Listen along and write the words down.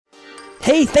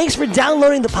Hey, thanks for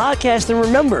downloading the podcast, and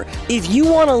remember, if you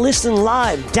want to listen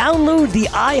live, download the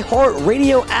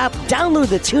iHeartRadio app, download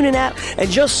the TuneIn app, and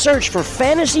just search for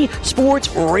Fantasy Sports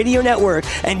Radio Network,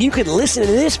 and you can listen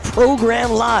to this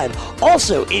program live.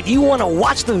 Also, if you want to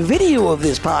watch the video of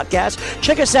this podcast,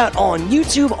 check us out on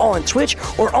YouTube, on Twitch,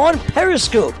 or on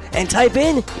Periscope, and type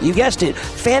in, you guessed it,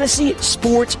 Fantasy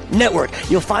Sports Network.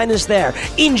 You'll find us there.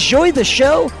 Enjoy the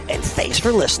show, and thanks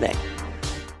for listening.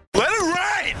 Let it rain!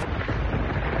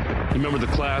 You remember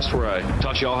the class where I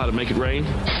taught y'all how to make it rain?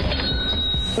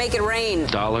 Make it rain.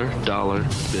 Dollar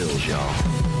bills, y'all.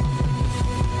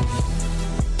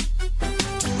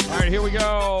 All right, here we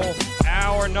go.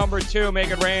 Hour number 2,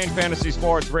 Make It Rain, Fantasy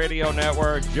Sports Radio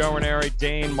Network. Joe Ranieri,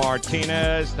 Dane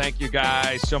Martinez. Thank you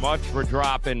guys so much for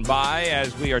dropping by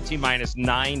as we are T-minus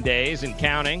 9 days and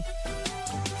counting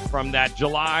from that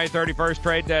July 31st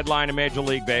trade deadline in Major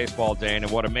League Baseball, Dane.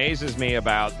 And what amazes me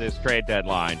about this trade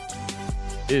deadline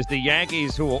is the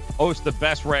Yankees, who host the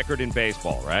best record in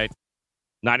baseball, right?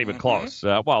 Not even close.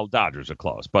 Well, Dodgers are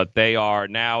close, but they are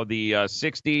now the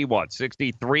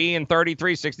 63 and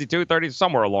 33, 62, 30,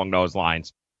 somewhere along those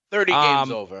lines. 30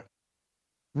 games over.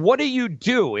 What do you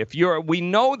do if we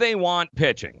know they want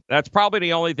pitching? That's probably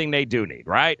the only thing they do need,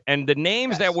 right? And the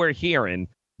names that we're hearing,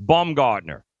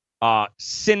 Bumgarner,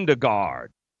 Syndergaard,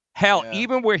 hell,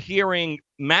 even we're hearing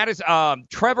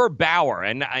Trevor Bauer.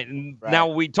 And now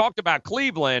we talked about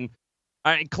Cleveland.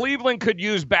 Cleveland could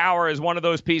use Bauer as one of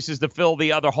those pieces to fill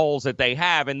the other holes that they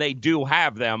have, and they do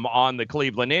have them on the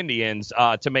Cleveland Indians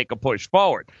to make a push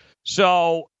forward.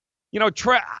 So,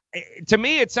 to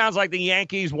me, it sounds like the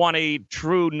Yankees want a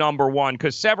true number one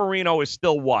because Severino is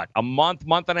still, a month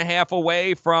and a half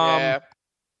away from,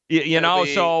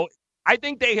 so I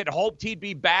think they had hoped he'd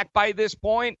be back by this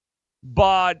point.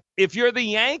 But if you're the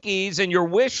Yankees and your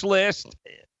wish list,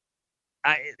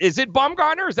 is it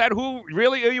Bumgarner? Is that who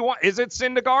you want? Is it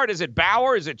Syndergaard? Is it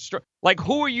Bauer? Is it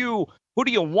who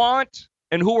do you want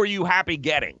and who are you happy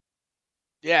getting?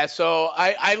 Yeah, so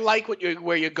I like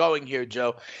where you're going here,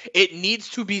 Joe. It needs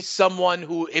to be someone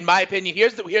who, in my opinion,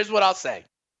 here's what I'll say.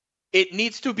 It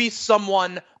needs to be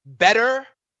someone better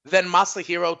than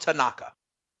Masahiro Tanaka.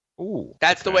 Ooh,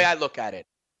 that's the way I look at it.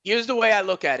 Here's the way I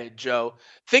look at it, Joe.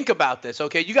 Think about this,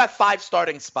 okay? You got 5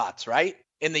 starting spots, right,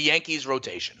 in the Yankees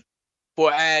rotation.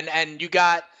 And you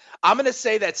got, I'm going to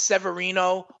say that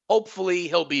Severino, hopefully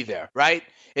he'll be there, right?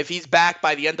 If he's back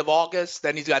by the end of August,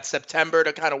 then he's got September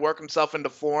to kind of work himself into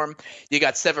form. You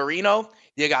got Severino,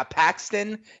 you got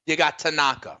Paxton, you got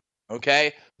Tanaka,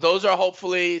 okay? Those are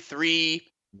hopefully 3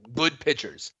 good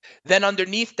pitchers. Then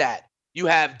underneath that, you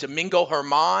have Domingo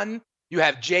Germán, you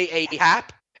have J.A.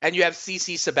 Happ, and you have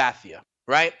CC Sabathia,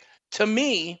 right? To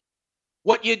me,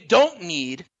 what you don't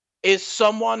need is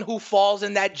someone who falls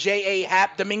in that J.A.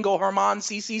 Happ, Domingo Germán,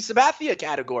 CC Sabathia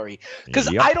category.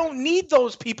 Because I don't need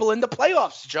those people in the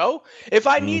playoffs, Joe. If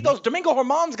I need those, Domingo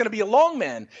Germán's going to be a long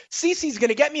man. CC's going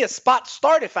to get me a spot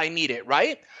start if I need it,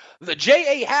 right? The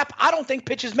J.A. Happ, I don't think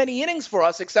pitches many innings for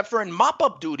us except for in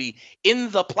mop-up duty in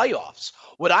the playoffs.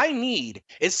 What I need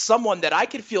is someone that I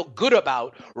can feel good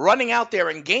about running out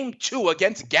there in Game 2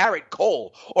 against Garrett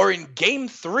Cole or in Game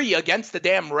 3 against the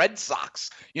damn Red Sox.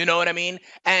 You know what I mean?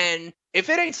 And if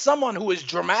it ain't someone who is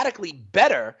dramatically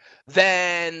better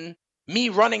than me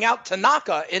running out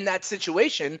Tanaka in that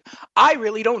situation, I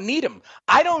really don't need him.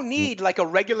 I don't need like a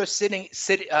regular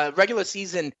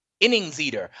season innings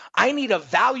eater. I need a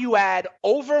value add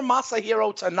over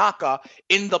Masahiro Tanaka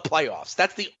in the playoffs.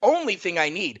 That's the only thing I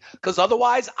need, because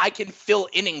otherwise I can fill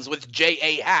innings with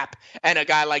J.A. Happ and a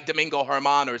guy like Domingo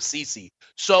Germán or CC.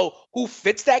 So who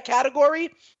fits that category?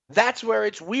 That's where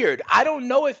it's weird. I don't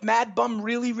know if Mad Bum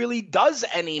really does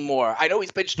anymore. I know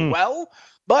he's pitched well,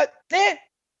 but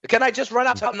can I just run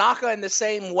out Tanaka in the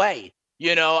same way?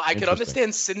 I could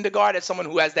understand Syndergaard as someone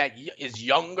who is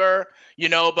younger,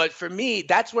 but for me,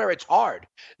 that's where it's hard.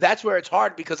 That's where it's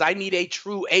hard because I need a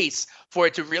true ace for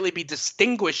it to really be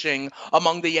distinguishing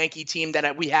among the Yankee team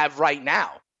that we have right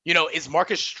now. Is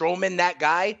Marcus Stroman that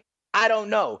guy? I don't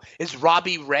know. Is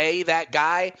Robbie Ray that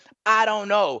guy? I don't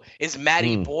know. Is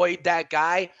Matty Boyd that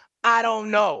guy? I don't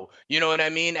know. You know what I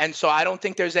mean? And so I don't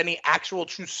think there's any actual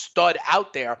true stud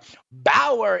out there.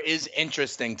 Bauer is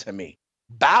interesting to me.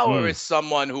 Bauer is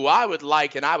someone who I would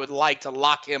like, and I would like to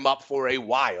lock him up for a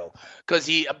while.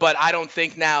 But I don't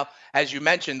think now, as you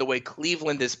mentioned, the way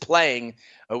Cleveland is playing,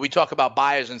 we talk about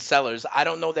buyers and sellers. I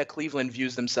don't know that Cleveland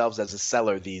views themselves as a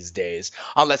seller these days,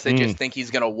 unless they just think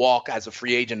he's going to walk as a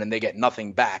free agent and they get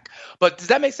nothing back. But does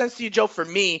that make sense to you, Joe? For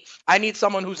me, I need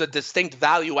someone who's a distinct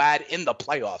value add in the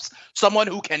playoffs, someone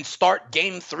who can start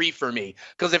Game 3 for me.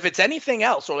 Because if it's anything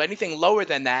else or anything lower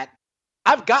than that,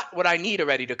 I've got what I need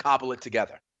already to cobble it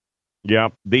together. Yeah,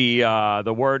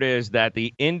 the word is that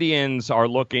the Indians are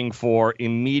looking for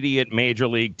immediate major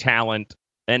league talent,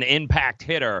 an impact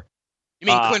hitter. You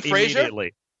mean Clint Frazier?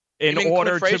 Immediately, in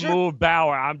order to move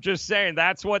Bauer. I'm just saying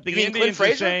that's what the Indians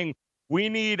are saying. We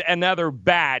need another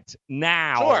bat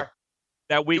now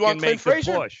that we can make the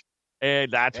push.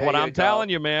 And that's what I'm telling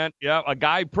you, man. Yeah, a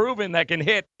guy proven that can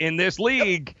hit in this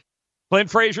league. Yep. Clint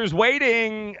Frazier's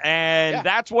waiting, and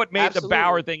that's what made the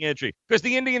Bauer thing itchy. Because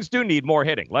the Indians do need more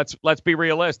hitting. Let's be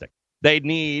realistic. They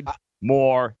need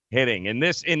more hitting. In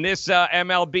this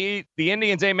MLB, the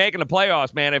Indians ain't making the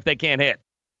playoffs, man, if they can't hit.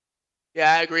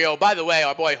 Yeah, I agree. Oh, by the way,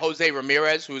 our boy Jose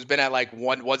Ramirez, who's been at like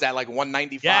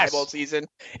 195 all season,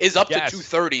 is up to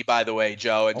 230, by the way,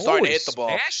 Joe, and starting to hit the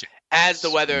ball as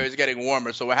the weather is getting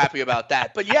warmer. So we're happy about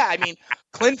that. But yeah, I mean,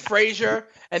 Clint Frazier,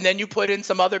 and then you put in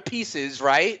some other pieces,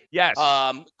 right? Yes.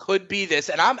 Could be this,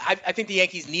 and I think the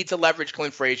Yankees need to leverage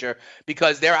Clint Frazier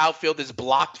because their outfield is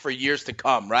blocked for years to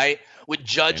come, right? With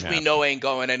Judge, we know ain't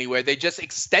going anywhere. They just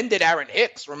extended Aaron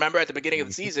Hicks, remember, at the beginning of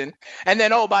the season. And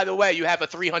then, oh, by the way, you have a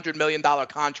 $300 million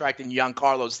contract in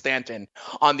Giancarlo Stanton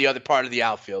on the other part of the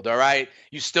outfield, all right?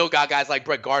 You still got guys like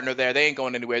Brett Gardner there. They ain't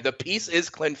going anywhere. The piece is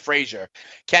Clint Frazier.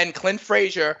 Can Clint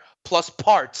Frazier plus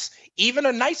parts, even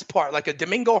a nice part like a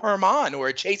Domingo Germán or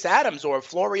a Chase Adams or a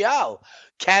Florial,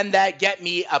 can that get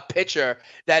me a pitcher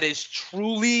that is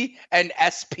truly an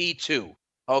SP2?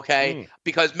 Okay,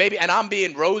 because maybe, and I'm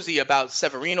being rosy about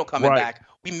Severino coming back.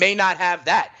 We may not have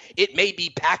that. It may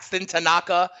be Paxton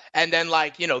Tanaka and then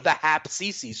the Hap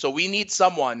CC. So we need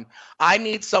someone. I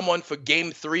need someone for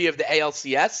game 3 of the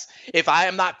ALCS. If I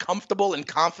am not comfortable and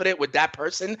confident with that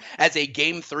person as a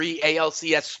game 3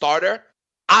 ALCS starter,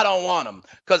 I don't want them.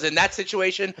 Because in that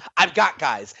situation, I've got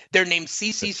guys. They're named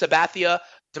CC Sabathia,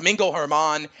 Domingo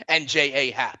Germán, and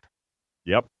J.A. Happ.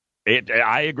 Yep.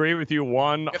 I agree with you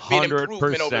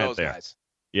 100% there.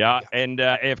 Yeah, and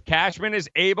if Cashman is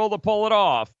able to pull it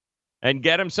off and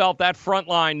get himself that front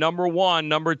line number 1,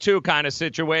 number 2 kind of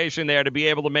situation there to be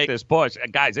able to make this push,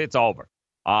 guys, it's over.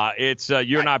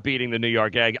 You're not beating the New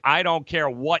York Yankees. I don't care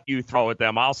what you throw at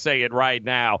them. I'll say it right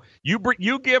now.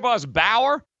 You give us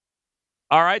Bauer,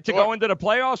 all right, to go into the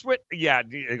playoffs with? Yeah,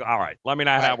 all right. Let me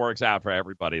know how that works out for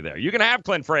everybody there. You can have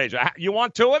Clint Frazier. You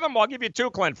want 2 of them? I'll give you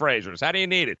 2 Clint Fraziers. How do you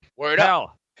need it? Word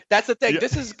up. That's the thing. Yeah.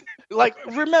 This is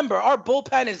remember, our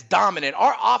bullpen is dominant.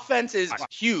 Our offense is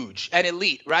huge and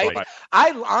elite, right?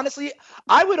 I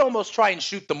would almost try and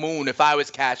shoot the moon if I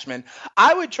was Cashman.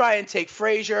 I would try and take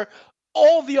Frazier,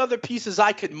 all the other pieces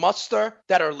I could muster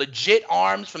that are legit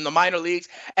arms from the minor leagues,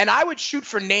 and I would shoot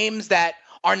for names that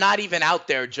are not even out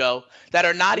there, Joe, that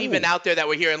are not even out there that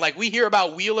we're hearing. Like we hear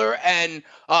about Wheeler and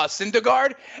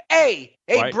Syndergaard. Hey,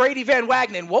 Brady Van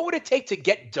Wagenen, what would it take to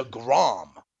get DeGrom?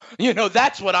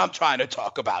 That's what I'm trying to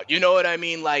talk about. You know what I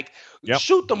mean?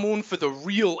 Shoot the moon for the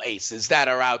real aces that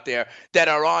are out there, that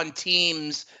are on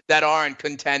teams that aren't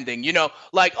contending. The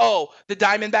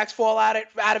Diamondbacks fall out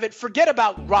of it. Forget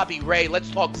about Robbie Ray.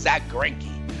 Let's talk Zach Greinke.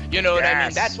 You know what I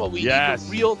mean? That's what we need, the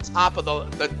real top of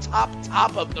the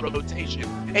top of the rotation.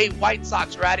 Hey, White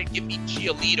Sox are at it. Give me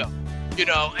Giolito.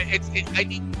 I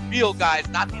need real guys,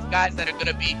 not these guys that are going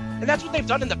to be. And that's what they've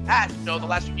done in the past, the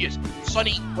last few years.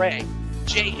 Sonny Gray,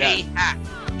 J.A. Hack.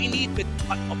 We need to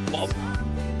cut above.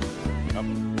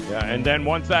 Yeah, and then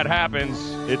once that happens,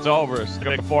 it's over.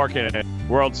 Stick a fork in it.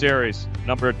 World Series,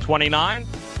 number 29.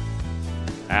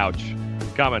 Ouch.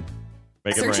 Coming.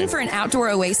 Searching for an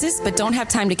outdoor oasis but don't have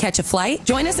time to catch a flight?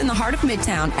 Join us in the heart of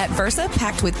Midtown at Versa,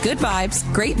 packed with good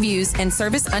vibes, great views, and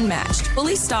service unmatched.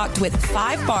 Fully stocked with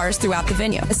 5 bars throughout the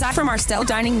venue. Aside from our style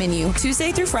dining menu,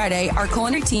 Tuesday through Friday, our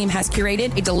culinary team has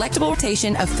curated a delectable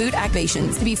rotation of food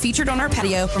activations to be featured on our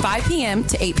patio from 5 p.m.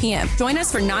 to 8 p.m. Join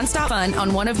us for nonstop fun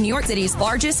on one of New York City's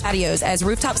largest patios as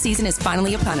rooftop season is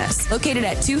finally upon us. Located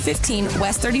at 215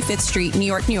 West 35th Street, New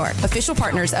York, New York. Official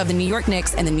partners of the New York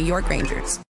Knicks and the New York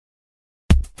Rangers.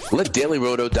 Let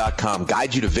DailyRoto.com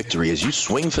guide you to victory as you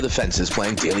swing for the fences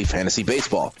playing daily fantasy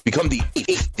baseball. Become the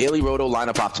 8th Daily Roto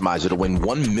lineup optimizer to win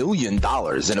 $1 million in a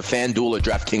FanDuel or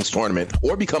DraftKings tournament,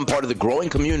 or become part of the growing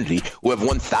community who have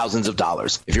won thousands of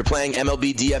dollars. If you're playing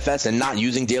MLB DFS and not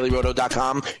using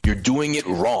DailyRoto.com, you're doing it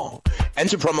wrong.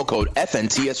 Enter promo code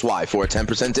FNTSY for a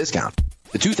 10% discount.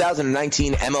 The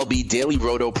 2019 MLB Daily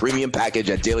Roto Premium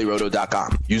Package at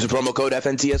DailyRoto.com. Use the promo code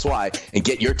FNTSY and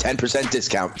get your 10%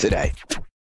 discount today.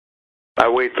 I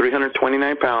weighed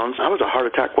 329 pounds. I was a heart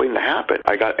attack waiting to happen.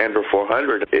 I got Andro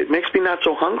 400. It makes me not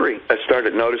so hungry. I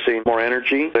started noticing more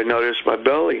energy. I noticed my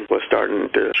belly was starting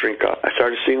to shrink up. I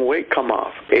started seeing weight come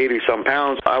off, 80-some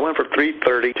pounds. I went from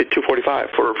 330 to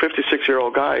 245. For a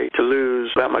 56-year-old guy to lose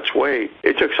that much weight,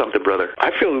 it took something, brother.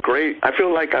 I feel great. I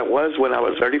feel like I was when I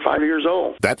was 35 years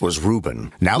old. That was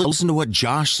Ruben. Now listen to what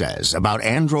Josh says about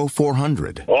Andro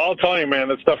 400. Well, I'll tell you, man,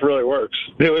 that stuff really works.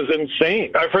 It was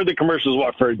insane. I've heard the commercials,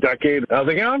 for a decade. I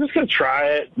was like, I'm just going to try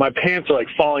it. My pants are,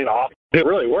 falling off. It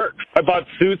really works. I bought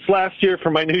suits last year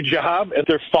for my new job, and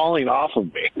they're falling off of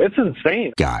me. It's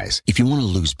insane. Guys, if you want to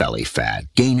lose belly fat,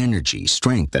 gain energy,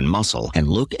 strength, and muscle, and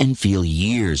look and feel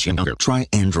years younger, try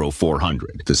Andro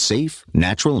 400, the safe,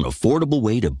 natural, and affordable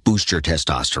way to boost your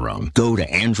testosterone. Go to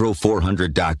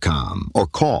andro400.com or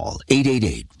call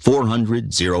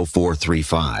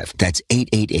 888-400-0435. That's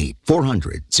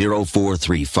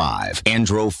 888-400-0435.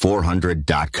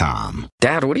 andro400.com.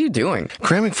 Dad, what are you doing?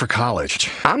 Cramming for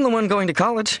college. I'm the one going to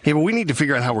college. Yeah, but we need to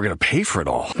figure out how we're going to pay for it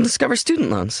all. Discover Student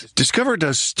Loans. Discover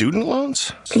does student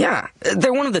loans? Yeah,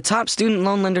 they're one of the top student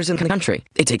loan lenders in the country.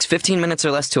 It takes 15 minutes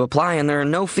or less to apply, and there are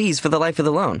no fees for the life of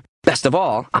the loan. Best of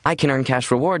all, I can earn cash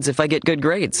rewards if I get good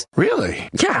grades. Really?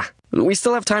 Yeah, we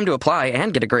still have time to apply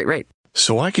and get a great rate.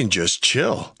 So I can just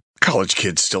chill. College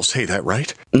kids still say that,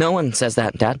 right? No one says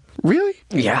that, Dad. Really?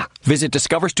 Yeah. Visit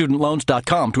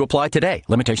discoverstudentloans.com to apply today.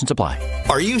 Limitations apply.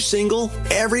 Are you single?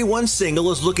 Everyone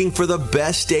single is looking for the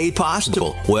best date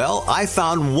possible. Well, I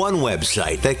found one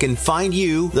website that can find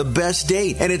you the best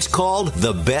date, and it's called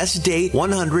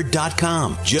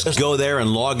thebestdate100.com. Just go there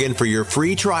and log in for your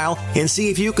free trial and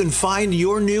see if you can find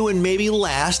your new and maybe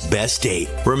last best date.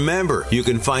 Remember, you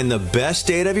can find the best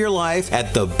date of your life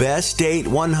at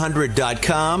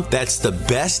thebestdate100.com. That's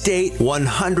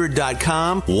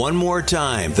thebestdate100.com. One more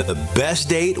time,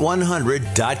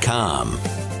 thebestdate100.com.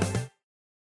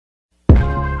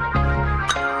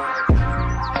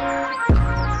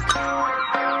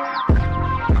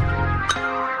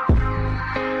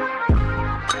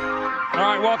 All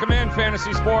right, welcome in,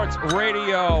 Fantasy Sports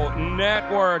Radio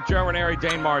Network. Joe Ranieri,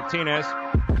 Dane Martinez,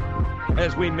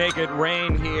 as we make it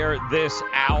rain here this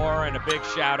hour. And a big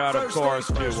shout-out, of course,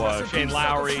 to Shane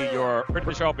Lowry, your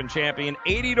British Open champion.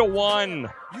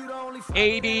 80-1.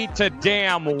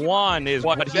 80-1 is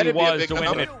what he was to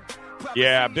win it.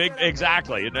 Yeah,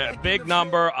 exactly. A big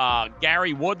number.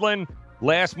 Gary Woodland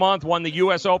last month won the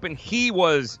U.S. Open. He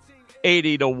was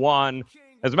 80-1.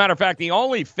 As a matter of fact, the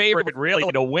only favorite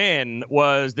really to win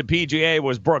was the PGA,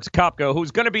 was Brooks Koepka, who's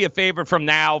going to be a favorite from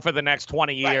now for the next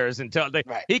 20 years until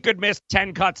he could miss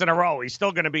 10 cuts in a row. He's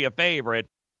still going to be a favorite.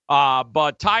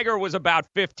 But Tiger was about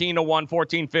 15-1,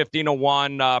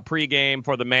 15-1 pregame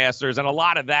for the Masters, and a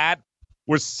lot of that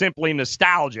was simply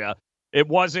nostalgia. It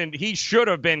wasn't. He should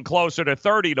have been closer to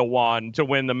 30-1 to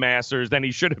win the Masters than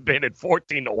he should have been at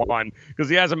 14-1 because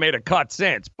he hasn't made a cut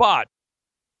since. But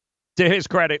to his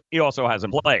credit, he also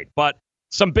hasn't played. But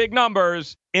some big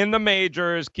numbers in the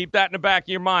majors. Keep that in the back of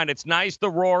your mind. It's nice,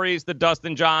 the Rorys, the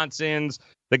Dustin Johnsons,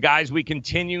 the guys we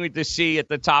continue to see at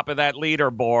the top of that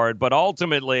leaderboard. But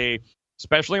ultimately,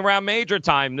 especially around major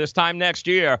time, this time next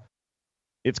year,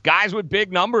 it's guys with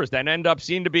big numbers that end up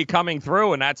seem to be coming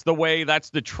through. And that's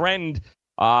the trend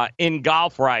in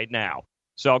golf right now.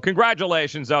 So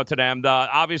congratulations, though, to them.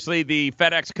 Obviously, the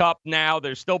FedEx Cup now,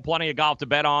 there's still plenty of golf to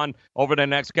bet on over the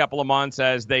next couple of months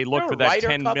as they look for that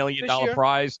 $10 million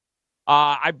prize.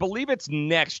 I believe it's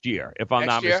next year, if I'm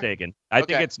not mistaken. I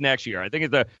think it's next year. I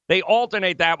think they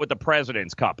alternate that with the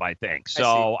President's Cup, I think.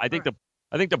 So I think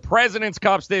the President's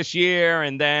Cup's this year,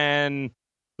 and then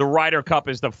the Ryder Cup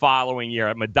is the following year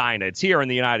at Medina. It's here in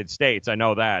the United States. I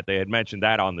know that. They had mentioned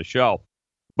that on the show.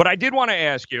 But I did want to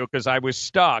ask you, because I was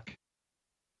stuck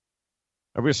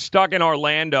in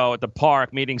Orlando at the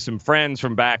park meeting some friends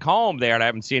from back home there that I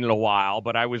haven't seen in a while,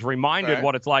 but I was reminded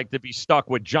what it's like to be stuck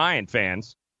with Giant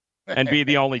fans and be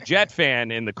the only Jet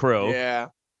fan in the crew. Yeah.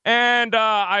 And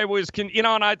I was,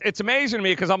 it's amazing to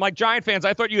me because I'm like, Giant fans,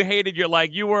 I thought you hated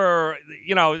you were,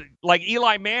 like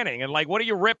Eli Manning, and like, what are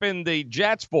you ripping the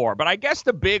Jets for? But I guess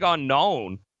the big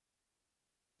unknown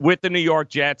with the New York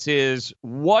Jets is,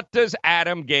 what does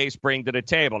Adam Gase bring to the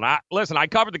table? Now, listen, I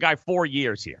covered the guy 4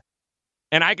 years here.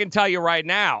 And I can tell you right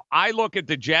now, I look at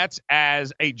the Jets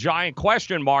as a giant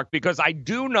question mark because I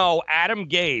do know Adam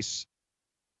Gase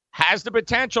has the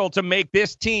potential to make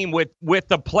this team with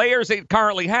the players it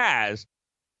currently has.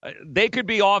 They could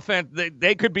be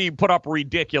they could be put up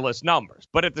ridiculous numbers.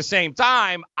 But at the same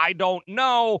time, I don't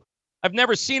know. I've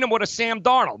never seen him with a Sam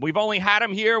Darnold. We've only had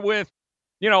him here with,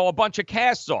 a bunch of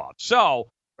cast-offs. So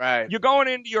you're going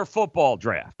into your football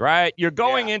draft, right? You're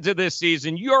going into this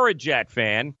season. You're a Jet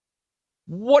fan.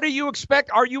 what do you expect?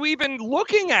 Are you even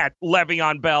looking at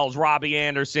Le'Veon Bell's, Robbie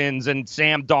Anderson's, and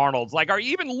Sam Darnold's? Like, are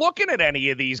you even looking at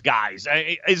any of these guys?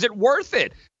 Is it worth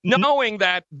it, knowing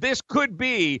that this could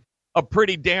be a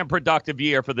pretty damn productive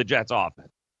year for the Jets offense?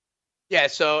 Yeah,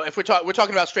 so if we're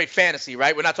talking about straight fantasy,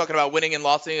 right? We're not talking about winning and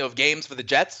losing of games for the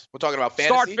Jets. We're talking about fantasy.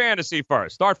 Start fantasy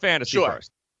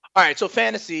first. All right, so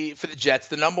fantasy for the Jets,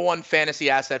 the number one fantasy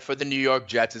asset for the New York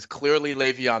Jets is clearly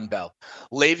Le'Veon Bell.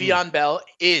 Le'Veon Bell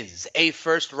is a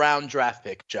first-round draft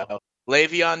pick, Joe.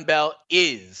 Le'Veon Bell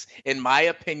is, in my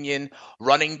opinion,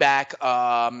 running back.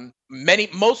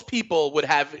 Most people would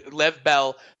have Lev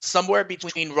Bell somewhere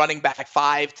between running back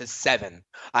 5 to 7,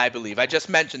 I believe. I just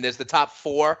mentioned there's the top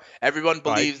 4. Everyone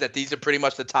believes that these are pretty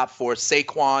much the top 4: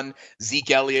 Saquon,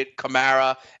 Zeke Elliott,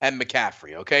 Kamara, and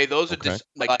McCaffrey. Okay, those are just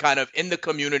like kind of in the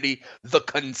community, the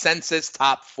consensus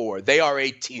top 4. They are a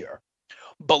tier.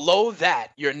 Below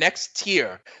that, your next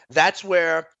tier, that's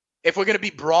where, if we're going to be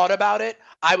broad about it,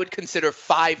 I would consider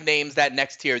 5 names that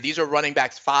next tier. These are running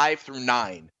backs 5 through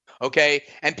 9. Okay,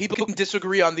 and people can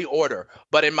disagree on the order,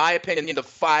 but in my opinion, the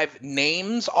 5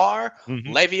 names are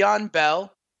Le'Veon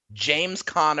Bell, James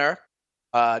Conner,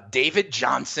 David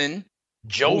Johnson,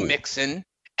 Joe Mixon,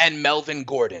 and Melvin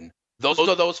Gordon. Those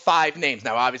are those 5 names.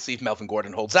 Now, obviously, if Melvin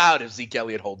Gordon holds out, if Zeke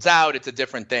Elliott holds out, it's a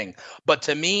different thing. But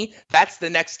to me, that's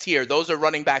the next tier. Those are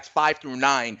running backs 5 through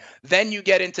 9. Then you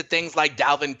get into things like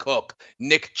Dalvin Cook,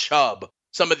 Nick Chubb,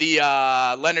 some of the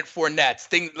Leonard Fournettes,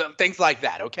 things like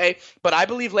that, okay? But I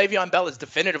believe Le'Veon Bell is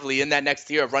definitively in that next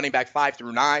tier of running back 5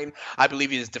 through 9. I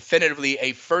believe he is definitively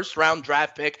a first-round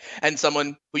draft pick and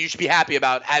someone who you should be happy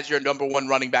about as your number 1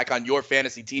 running back on your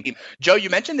fantasy team. Joe, you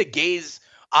mentioned the Gaze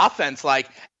offense. Like,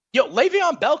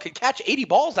 Le'Veon Bell can catch 80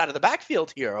 balls out of the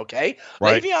backfield here, okay?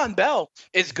 Right. Le'Veon Bell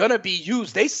is going to be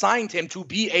used. They signed him to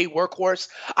be a workhorse,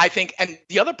 I think. And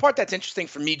the other part that's interesting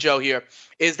for me, Joe, here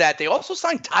is that they also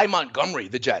signed Ty Montgomery,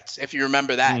 the Jets, if you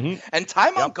remember that. And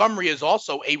Ty Montgomery is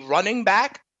also a running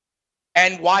back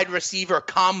and wide receiver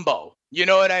combo. You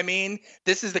know what I mean?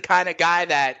 This is the kind of guy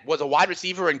that was a wide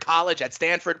receiver in college at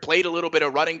Stanford, played a little bit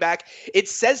of running back. It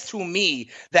says to me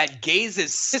that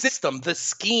Gaze's system, the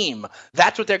scheme,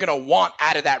 that's what they're going to want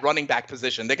out of that running back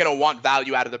position. They're going to want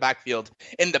value out of the backfield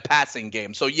in the passing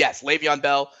game. So, yes, Le'Veon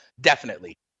Bell,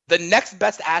 definitely. The next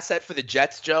best asset for the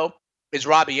Jets, Joe, is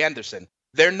Robbie Anderson,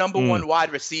 their number 1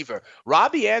 wide receiver.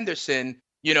 Robbie Anderson,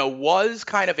 was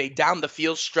kind of a down the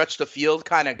field, stretch the field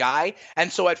kind of guy.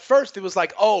 And so at first it was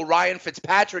like, oh, Ryan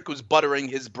Fitzpatrick was buttering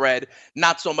his bread,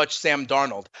 not so much Sam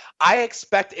Darnold. I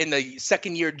expect in the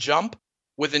second year jump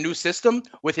with a new system,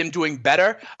 with him doing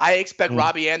better, I expect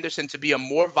Robbie Anderson to be a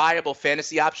more viable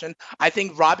fantasy option. I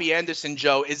think Robbie Anderson,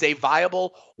 Joe, is a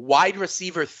viable wide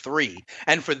receiver 3.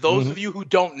 And for those of you who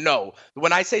don't know,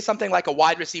 when I say something like a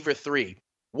wide receiver 3,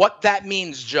 what that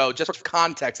means, Joe, just for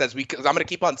context, because I'm going to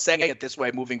keep on saying it this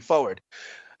way moving forward.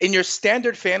 In your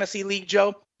standard fantasy league,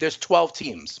 Joe, there's 12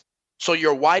 teams. So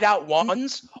your wideout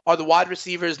 1s are the wide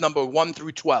receivers number 1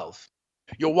 through 12.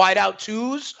 Your wideout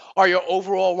 2s are your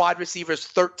overall wide receivers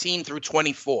 13 through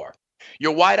 24.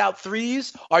 Your wideout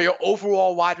 3s are your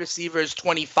overall wide receivers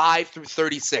 25 through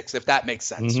 36, if that makes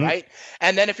sense, right?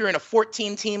 And then if you're in a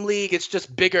 14-team league, it's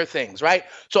just bigger things, right?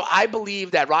 So I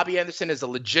believe that Robbie Anderson is a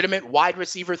legitimate wide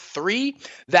receiver 3.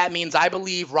 That means I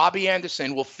believe Robbie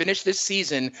Anderson will finish this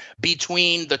season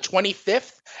between the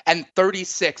 25th and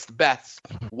 36th best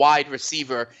wide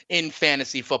receiver in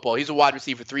fantasy football. He's a wide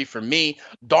receiver 3 for me.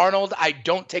 Darnold, I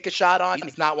don't take a shot on.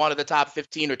 He's not one of the top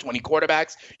 15 or 20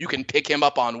 quarterbacks. You can pick him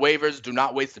up on waivers. Do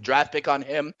not waste the draft pick on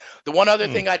him. The one other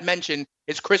thing I'd mention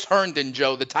is Chris Herndon,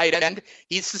 Joe, the tight end.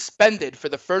 He's suspended for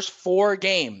the first 4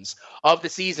 games of the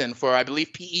season for, I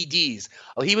believe, PEDs.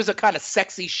 He was a kind of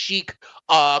sexy, chic,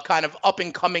 kind of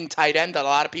up-and-coming tight end that a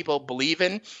lot of people believe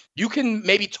in. You can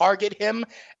maybe target him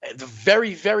at the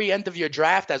very, very end of your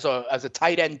draft as a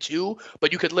tight end too,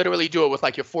 but you could literally do it with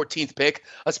like your 14th pick,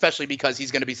 especially because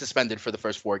he's going to be suspended for the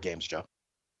first 4 games, Joe.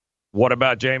 What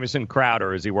about Jamison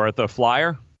Crowder? Is he worth a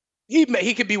flyer? He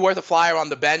could be worth a flyer on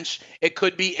the bench. It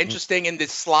could be interesting in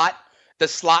this slot. The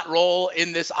slot role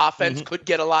in this offense could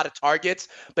get a lot of targets,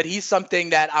 but he's something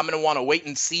that I'm going to want to wait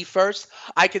and see first.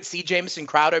 I could see Jamison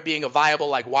Crowder being a viable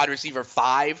like wide receiver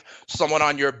 5, someone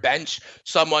on your bench,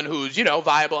 someone who's,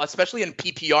 viable, especially in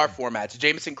PPR formats.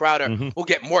 Jamison Crowder will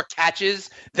get more catches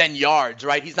than yards,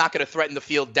 right? He's not going to threaten the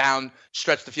field down,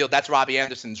 stretch the field. That's Robbie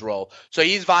Anderson's role. So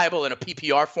he's viable in a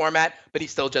PPR format, but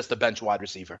he's still just a bench wide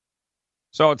receiver.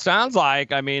 So it sounds like,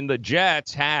 the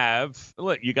Jets have,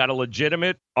 look, you got a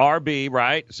legitimate RB,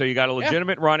 right? So you got a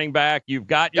legitimate running back. You've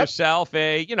got yourself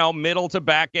a, middle to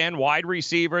back end wide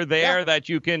receiver there that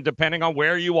you can, depending on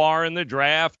where you are in the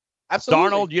draft.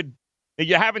 Absolutely.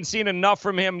 You haven't seen enough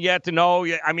from him yet to know.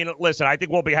 I mean, listen, I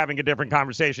think we'll be having a different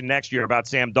conversation next year about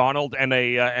Sam Darnold and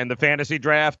the fantasy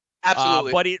draft.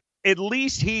 Absolutely. But at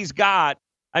least he's got,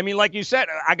 I mean, like you said,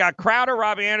 I got Crowder,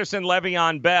 Robbie Anderson,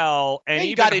 Le'Veon Bell, and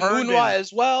you got Inunwa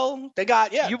as well. They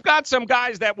got, You've got some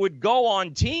guys that would go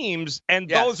on teams, and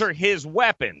those are his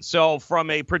weapons. So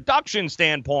from a production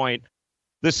standpoint,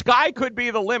 the sky could be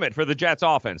the limit for the Jets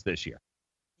offense this year.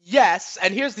 Yes,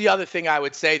 and here's the other thing I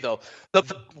would say, though. The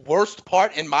worst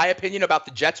part, in my opinion, about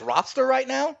the Jets roster right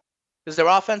now is their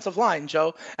offensive line,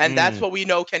 Joe. And that's what we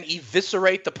know can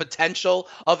eviscerate the potential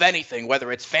of anything,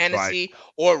 whether it's fantasy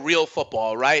or real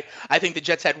football, right? I think the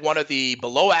Jets had one of the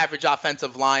below-average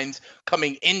offensive lines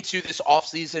coming into this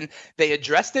offseason. They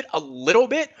addressed it a little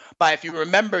bit by, if you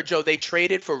remember, Joe, they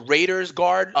traded for Raiders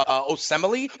guard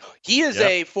Osemele. He is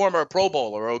a former Pro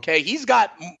Bowler, okay? He's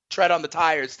got tread on the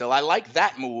tires still. I like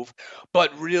that move,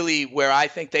 but really where I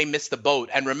think they missed the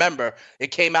boat, and remember, it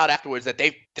came out afterwards that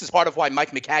this is part of why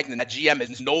Mike McCagnon, that GM,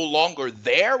 is no longer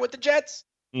there with the Jets.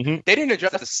 They didn't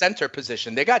address the center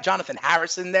position. They got Jonathan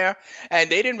Harrison there, and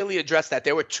they didn't really address that.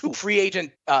 There were two free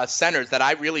agent centers that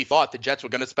I really thought the Jets were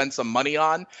going to spend some money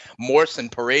on, Morse and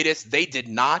Paredes. They did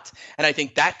not, and I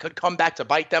think that could come back to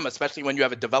bite them, especially when you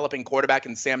have a developing quarterback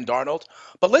in Sam Darnold.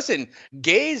 But listen,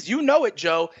 Gaze, you know it,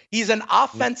 Joe. He's an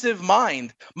offensive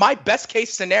mind. My best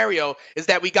case scenario is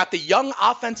that we got the young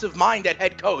offensive mind at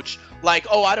head coach, like,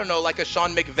 I don't know, like a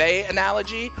Sean McVay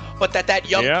analogy, but that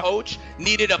young coach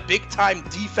needed a big-time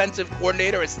defensive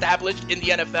coordinator established in the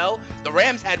NFL. The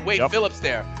Rams had Wade Phillips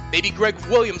there. Maybe Greg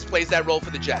Williams plays that role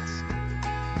for the Jets.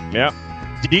 Yeah.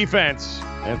 Defense.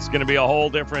 It's going to be a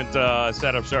whole different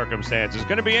set of circumstances. It's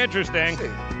going to be interesting.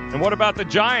 And what about the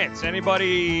Giants?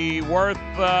 Anybody worth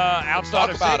outside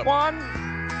of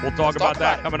Saquon? We'll talk about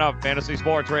that coming up. Fantasy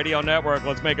Sports Radio Network.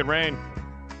 Let's make it rain.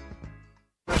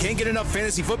 Can't get enough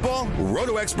fantasy football?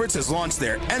 Roto Experts has launched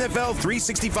their NFL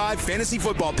 365 fantasy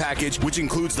football package, which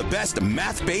includes the best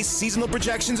math-based seasonal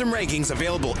projections and rankings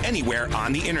available anywhere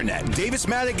on the internet. Davis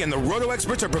Maddock and the Roto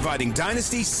Experts are providing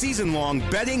dynasty, season-long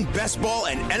betting, best ball,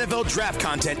 and NFL draft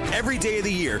content every day of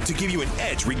the year to give you an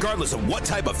edge regardless of what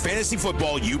type of fantasy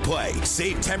football you play.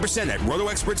 Save 10% at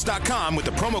rotoexperts.com with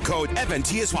the promo code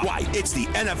FNTSY. It's the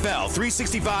NFL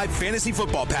 365 fantasy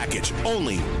football package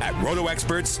only at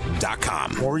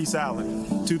rotoexperts.com. Maurice Allen,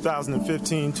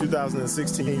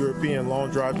 2015-2016 European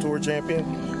Long Drive Tour champion,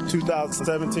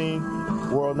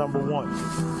 2017 world number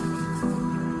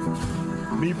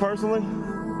 1. Me personally,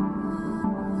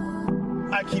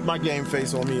 I keep my game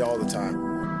face on me all the time.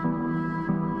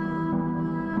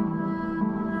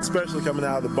 Especially coming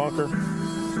out of the bunker,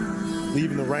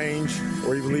 leaving the range,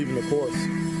 or even leaving the course.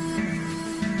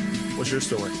 What's your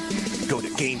story? Go to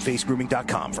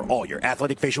GameFaceGrooming.com for all your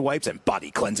athletic facial wipes and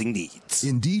body cleansing needs.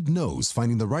 Indeed knows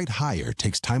finding the right hire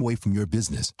takes time away from your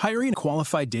business. Hiring a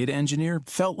qualified data engineer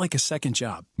felt like a second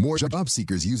job. More job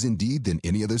seekers use Indeed than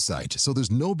any other site, so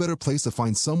there's no better place to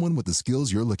find someone with the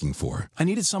skills you're looking for. I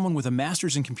needed someone with a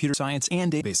master's in computer science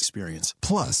and database experience.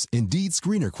 Plus, Indeed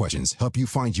screener questions help you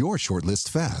find your shortlist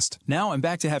fast. Now I'm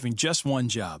back to having just one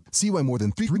job. See why more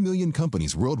than 3 million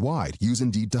companies worldwide use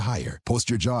Indeed to hire. Post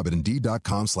your job at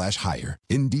Indeed.com/hire.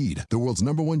 Indeed, the world's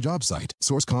 #1 job site.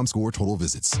 Source.com score total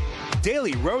visits.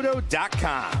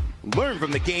 DailyRoto.com. Learn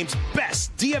from the game's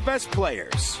best DFS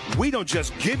players. We don't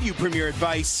just give you premier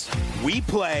advice, we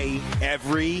play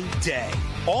every day.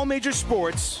 All major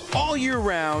sports, all year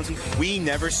round, we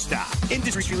never stop.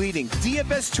 Industry-leading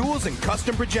DFS tools and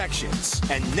custom projections.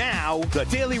 And now, the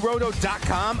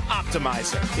DailyRoto.com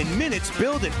Optimizer. In minutes,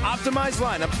 build and optimize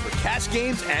lineups for cash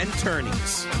games and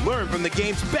tourneys. Learn from the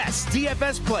game's best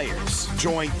DFS players.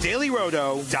 Join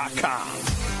DailyRoto.com.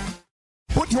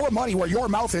 Put your money where your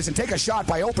mouth is and take a shot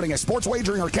by opening a sports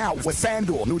wagering account with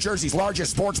FanDuel, New Jersey's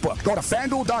largest sportsbook. Go to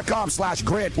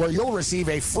FanDuel.com/grid where you'll receive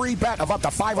a free bet of up to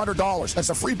 $500. That's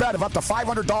a free bet of up to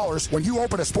 $500 when you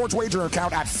open a sports wagering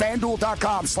account at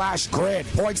FanDuel.com/grid.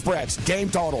 Point spreads, game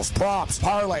totals, props,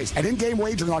 parlays, and in-game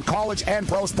wagering on college and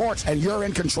pro sports, and you're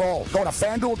in control. Go to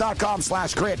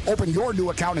FanDuel.com/grid. Open your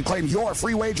new account and claim your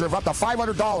free wager of up to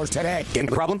 $500 today.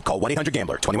 Gambling problem? Call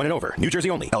 1-800-GAMBLER. 21 and over. New Jersey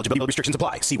only. Eligibility restrictions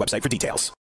apply. See website for details.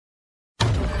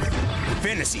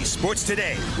 Fantasy Sports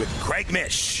Today with Craig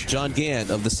Mish. John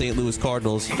Gant of the St. Louis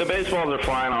Cardinals. The baseballs are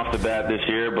flying off the bat this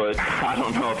year, but I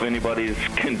don't know if anybody's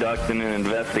conducting an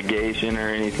investigation or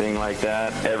anything like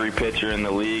that. Every pitcher in the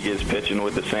league is pitching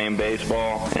with the same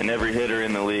baseball, and every hitter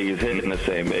in the league is hitting the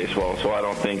same baseball. So I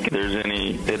don't think there's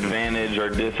any advantage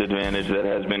or disadvantage that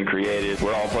has been created.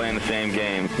 We're all playing the same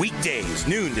game. Weekdays,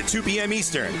 noon to 2 p.m.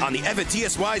 Eastern on the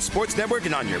FNTSY Sports Network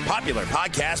and on your popular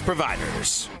podcast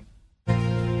providers.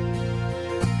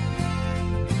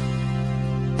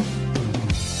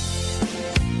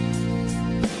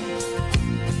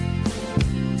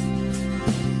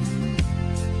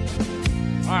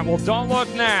 right, well, don't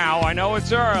look now. I know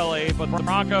it's early, but the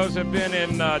Broncos have been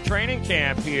in training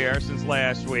camp here since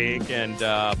last week. And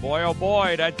boy, oh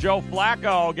boy, that Joe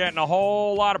Flacco getting a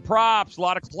whole lot of props, a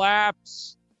lot of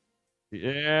claps.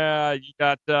 Yeah, you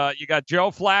got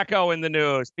Joe Flacco in the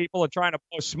news. People are trying to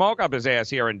blow smoke up his ass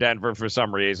here in Denver for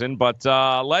some reason. But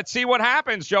let's see what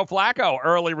happens. Joe Flacco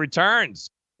early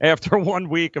returns after 1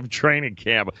 week of training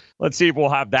camp. Let's see if we'll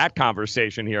have that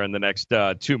conversation here in the next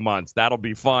 2 months. That'll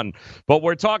be fun. But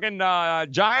we're talking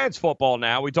Giants football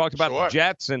now. We talked about the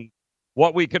Jets and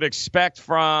what we could expect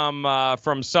from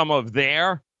some of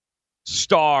their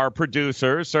star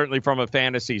producers, certainly from a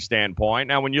fantasy standpoint.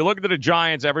 Now, when you look at the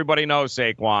Giants, everybody knows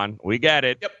Saquon. We get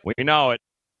it. Yep. We know it.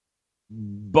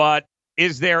 But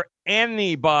is there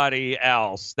anybody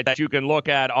else that you can look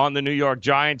at on the New York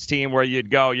Giants team where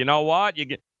you'd go, you know what?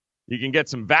 You can get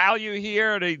some value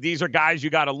here. These are guys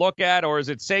you got to look at, or is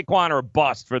it Saquon or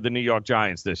bust for the New York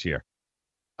Giants this year?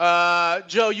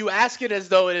 Joe, you ask it as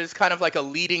though it is kind of like a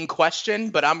leading question,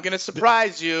 but I'm going to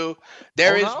surprise you.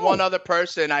 There is one other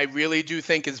person I really do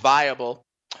think is viable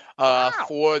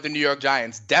for the New York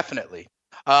Giants, definitely.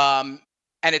 And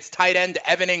it's tight end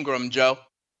Evan Ingram, Joe.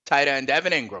 Tight end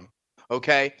Evan Ingram,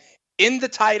 okay? In the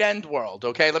tight end world,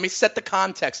 okay, let me set the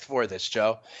context for this,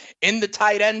 Joe. In the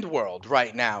tight end world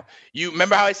right now, you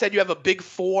remember how I said you have a big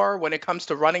four when it comes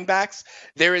to running backs?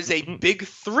 There is a big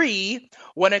three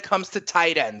when it comes to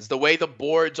tight ends, the way the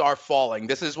boards are falling.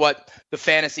 This is what the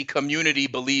fantasy community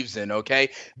believes in, okay?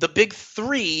 The big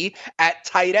three at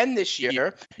tight end this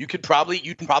year, you can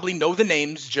probably know the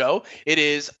names, Joe. It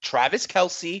is Travis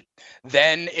Kelce,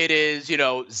 then it is,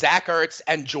 Zach Ertz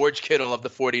and George Kittle of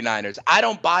the 49ers. I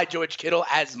don't buy George Kittle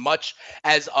as much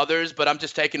as others, but I'm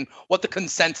just taking what the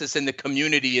consensus in the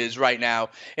community is right now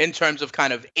in terms of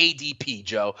kind of ADP,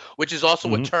 Joe, which is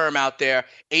also a term out there.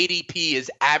 ADP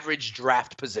is average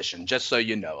draft position, just so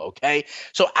you know, okay?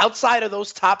 So outside of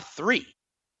those top three,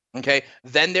 okay,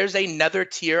 then there's another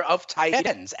tier of tight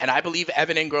ends, and I believe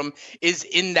Evan Ingram is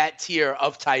in that tier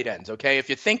of tight ends, okay? If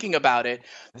you're thinking about it,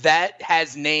 that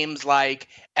has names like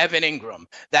Evan Ingram.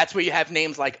 That's where you have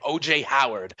names like O.J.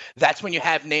 Howard. That's when you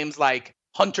have names like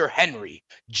Hunter Henry,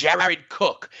 Jared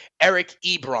Cook, Eric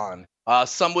Ebron.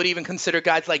 Some would even consider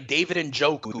guys like David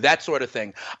Njoku, that sort of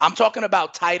thing. I'm talking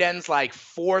about tight ends like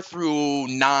 4 through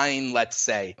 9, let's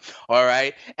say. All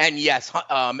right. And yes,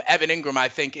 Evan Ingram, I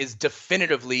think, is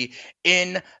definitively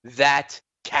in that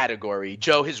category.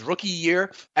 Joe, his rookie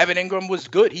year, Evan Ingram was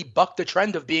good. He bucked the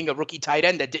trend of being a rookie tight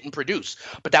end that didn't produce.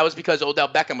 But that was because Odell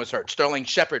Beckham was hurt. Sterling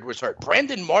Shepard was hurt.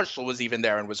 Brandon Marshall was even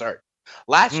there and was hurt.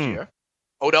 Last year,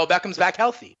 Odell Beckham's back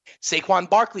healthy. Saquon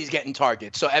Barkley's getting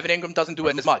targets, so Evan Ingram doesn't do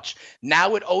it as much. Now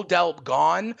with Odell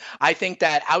gone, I think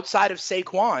that outside of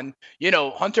Saquon,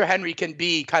 Hunter Henry can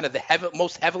be kind of the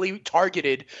most heavily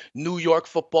targeted New York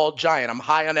football Giant. I'm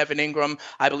high on Evan Ingram.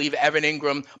 I believe Evan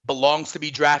Ingram belongs to be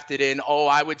drafted in,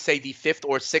 I would say the 5th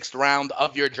or 6th round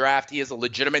of your draft. He is a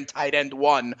legitimate tight end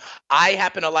one. I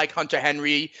happen to like Hunter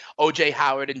Henry, O.J.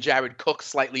 Howard, and Jared Cook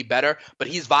slightly better, but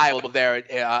he's viable there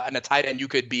and a tight end you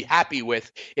could be happy with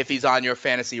if he's on your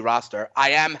fantasy roster. I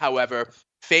am, however,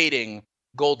 fading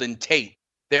Golden Tate,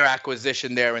 their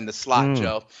acquisition there in the slot,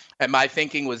 Joe. And my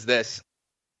thinking was this.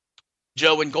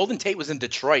 Joe, when Golden Tate was in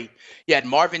Detroit, you had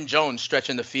Marvin Jones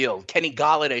stretching the field, Kenny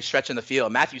Golladay stretching the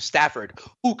field, Matthew Stafford,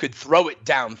 who could throw it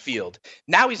downfield.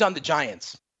 Now he's on the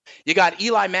Giants. You got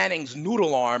Eli Manning's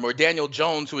noodle arm or Daniel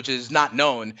Jones, which is not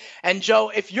known. And,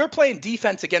 Joe, if you're playing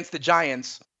defense against the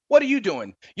Giants, what are you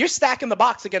doing? You're stacking the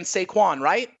box against Saquon,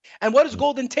 right? And what does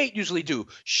Golden Tate usually do?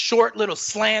 Short little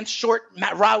slants, short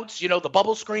routes, the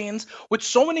bubble screens, with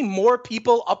so many more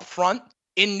people up front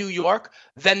in New York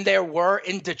than there were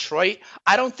in Detroit.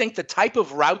 I don't think the type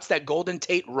of routes that Golden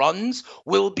Tate runs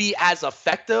will be as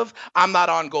effective. I'm not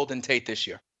on Golden Tate this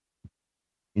year.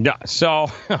 Yeah, so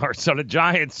the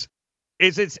Giants,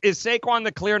 is Saquon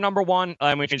the clear number one?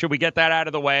 I mean, should we get that out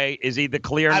of the way? Is he the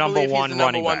clear number one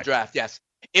running back? Draft, yes.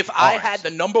 If I had the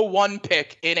number one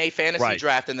pick in a fantasy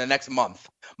draft in the next month,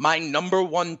 my number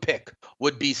one pick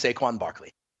would be Saquon Barkley.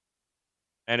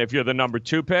 And if you're the number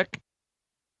 2 pick?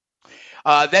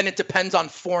 Then it depends on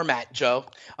format, Joe.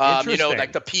 Like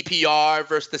the PPR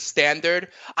versus the standard.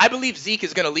 I believe Zeke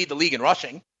is going to lead the league in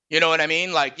rushing. You know what I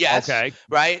mean? Like, yes,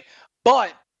 right?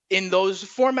 But in those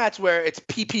formats where it's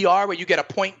PPR, where you get a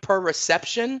point per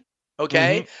reception,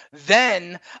 okay,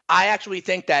 then I actually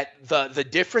think that the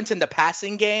difference in the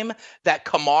passing game that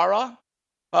Kamara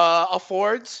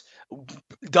affords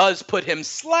does put him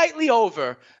slightly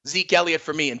over Zeke Elliott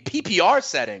for me. In PPR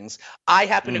settings, I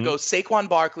happen to go Saquon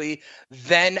Barkley,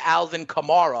 then Alvin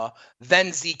Kamara,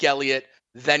 then Zeke Elliott,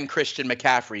 then Christian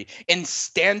McCaffrey. In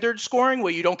standard scoring,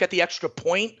 where you don't get the extra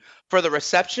point for the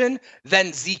reception,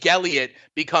 then Zeke Elliott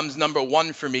becomes number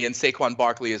 1 for me, and Saquon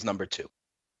Barkley is number 2.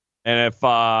 And if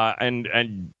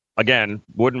and again,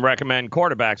 wouldn't recommend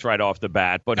quarterbacks right off the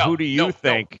bat, but who do you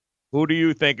think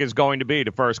is going to be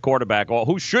the first quarterback, or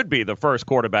who should be the first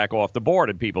quarterback off the board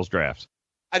in people's drafts?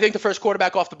 I think the first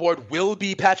quarterback off the board will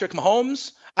be Patrick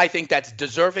Mahomes. I think that's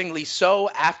deservingly so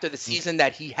after the season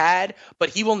that he had, but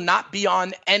he will not be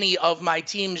on any of my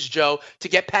teams, Joe. To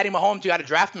get Patty Mahomes, you got to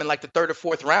draft him in like the 3rd or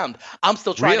 4th round. I'm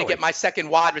still trying to get my second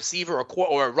wide receiver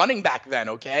or a running back then,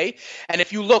 okay? And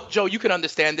if you look, Joe, you can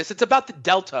understand this. It's about the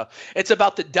delta. It's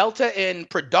about the delta in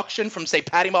production from, say,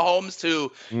 Patty Mahomes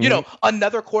to, you know,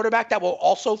 another quarterback that will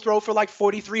also throw for like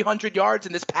 4,300 yards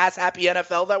in this pass-happy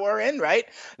NFL that we're in, right?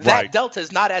 That delta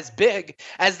is not as big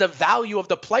as the value of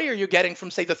the player you're getting from,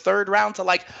 say, the 3rd round to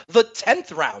like the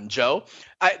 10th round, Joe.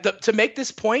 To make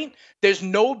this point, there's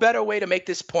no better way to make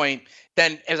this point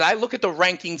than as I look at the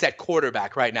rankings at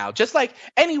quarterback right now, just like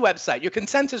any website, your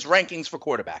consensus rankings for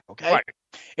quarterback, okay? Right.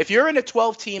 If you're in a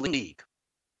 12-team league,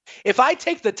 if I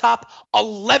take the top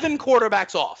 11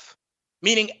 quarterbacks off,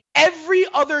 meaning every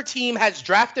other team has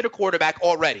drafted a quarterback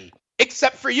already,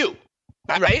 except for you,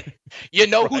 right? You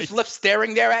know who's left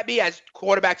staring there at me as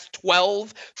quarterbacks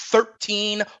 12,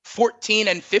 13, 14,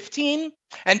 and 15?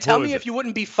 And tell me if you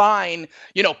wouldn't be fine,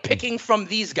 you know, picking from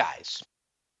these guys.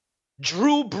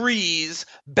 Drew Brees,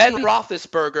 Ben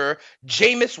Roethlisberger,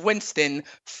 Jameis Winston,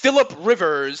 Phillip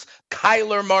Rivers,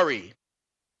 Kyler Murray.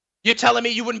 You're telling me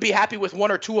you wouldn't be happy with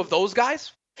 1 or 2 of those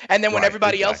guys? And then when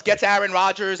everybody else gets Aaron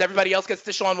Rodgers, everybody else gets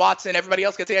Deshaun Watson, everybody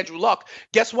else gets Andrew Luck,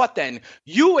 guess what then?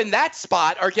 You in that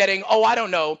spot are getting, I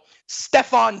don't know,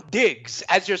 Stephon Diggs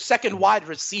as your second wide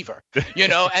receiver, you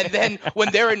know? And then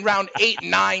when they're in round 8,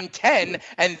 9, 10,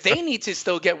 and they need to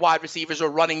still get wide receivers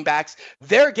or running backs,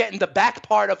 they're getting the back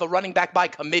part of a running back by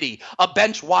committee, a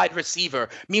bench wide receiver.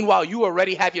 Meanwhile, you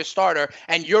already have your starter,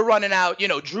 and you're running out, you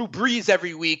know, Drew Brees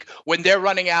every week when they're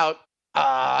running out,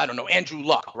 I don't know, Andrew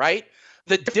Luck, right?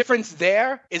 The difference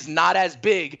there is not as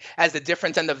big as the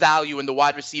difference and the value in the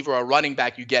wide receiver or running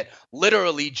back you get.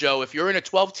 Literally, Joe, if you're in a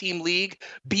 12-team league,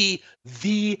 be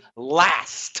the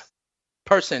last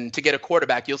person to get a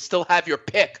quarterback. You'll still have your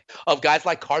pick of guys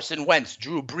like Carson Wentz,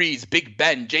 Drew Brees, Big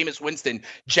Ben, Jameis Winston,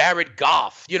 Jared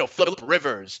Goff, you know, Phillip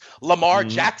Rivers, Lamar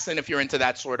Jackson, if you're into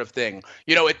that sort of thing.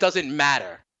 You know, it doesn't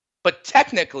matter. But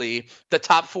technically, the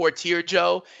top 4 tier,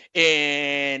 Joe,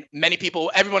 and many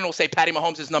people, everyone will say Patty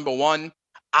Mahomes is number 1.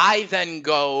 I then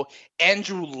go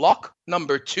Andrew Luck,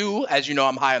 number 2. As you know,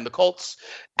 I'm high on the Colts.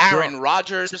 Aaron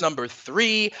Rodgers, number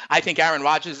 3. I think Aaron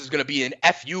Rodgers is going to be in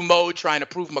FU mode trying to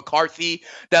prove McCarthy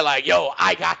that, like, yo,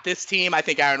 I got this team. I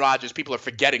think Aaron Rodgers, people are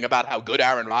forgetting about how good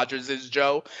Aaron Rodgers is,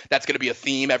 Joe. That's going to be a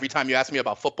theme every time you ask me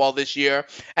about football this year.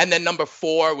 And then number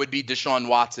 4 would be Deshaun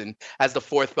Watson as the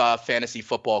 4th fantasy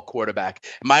football quarterback.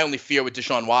 My only fear with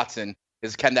Deshaun Watson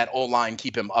is can that O-line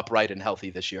keep him upright and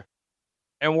healthy this year?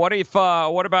 And what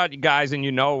about you guys, and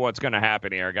you know what's going to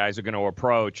happen here? Guys are going to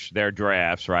approach their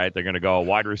drafts, right? They're going to go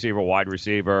wide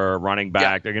receiver, running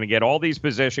back. Yep. They're going to get all these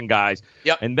position guys.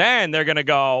 Yep. And then they're going to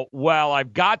go, well,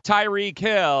 I've got Tyreek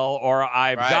Hill or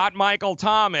I've got Michael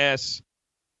Thomas.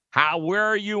 Where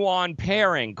are you on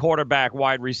pairing quarterback,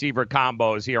 wide receiver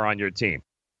combos here on your team?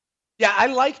 Yeah, I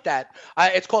like that.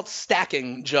 It's called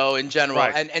stacking, Joe, in general.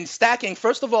 Right. And stacking,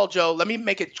 first of all, Joe, let me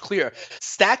make it clear.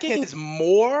 Stacking is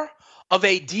more of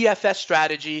a DFS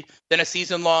strategy than a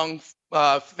season-long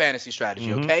fantasy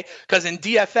strategy, okay? Because in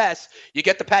DFS, you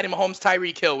get the Patty Mahomes,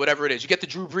 Tyreek Hill, whatever it is. You get the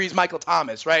Drew Brees, Michael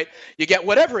Thomas, right? You get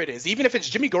whatever it is, even if it's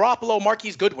Jimmy Garoppolo,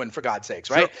 Marquise Goodwin, for God's sakes,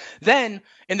 right? Sure. Then,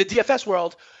 in the DFS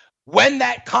world, when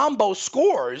that combo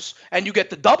scores and you get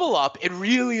the double up, it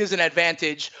really is an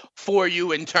advantage for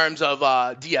you in terms of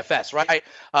DFS, right?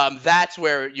 That's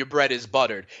where your bread is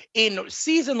buttered. In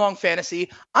season-long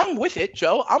fantasy, I'm with it,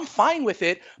 Joe. I'm fine with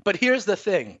it. But here's the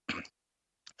thing.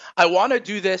 I want to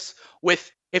do this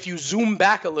with, if you zoom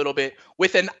back a little bit,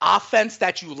 with an offense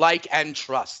that you like and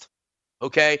trust.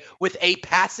 Okay, with a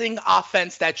passing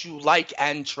offense that you like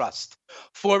and trust.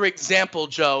 For example,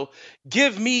 Joe,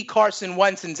 give me Carson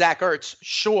Wentz and Zach Ertz,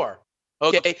 sure.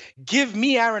 Okay, give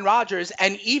me Aaron Rodgers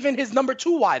and even his number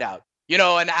 2 wideout. You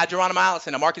know, and Geronimo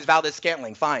Allison and Marcus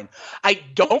Valdez-Scantling, fine. I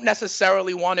don't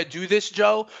necessarily want to do this,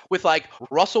 Joe, with like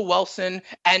Russell Wilson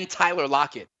and Tyler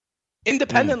Lockett.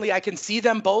 Independently, I can see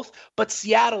them both, but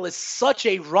Seattle is such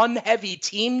a run-heavy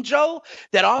team, Joe,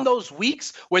 that on those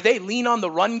weeks where they lean on the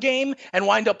run game and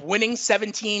wind up winning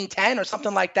 17-10 or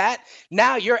something like that,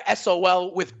 now you're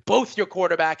SOL with both your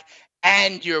quarterback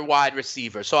and your wide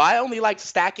receiver. So I only like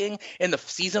stacking in the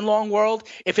season-long world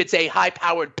if it's a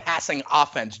high-powered passing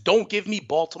offense. Don't give me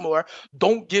Baltimore.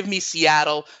 Don't give me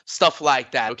Seattle, stuff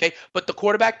like that, okay? But the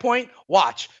quarterback point,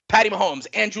 watch. Patty Mahomes,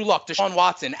 Andrew Luck, Deshaun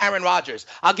Watson, Aaron Rodgers.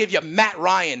 I'll give you Matt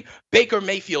Ryan, Baker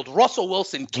Mayfield, Russell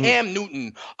Wilson, Cam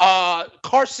Newton,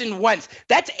 Carson Wentz.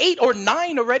 That's 8 or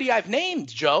 9 already I've named,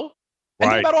 Joe.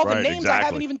 And think about all the names I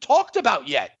haven't even talked about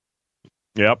yet.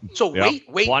 Yep. So wait.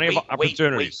 Plenty of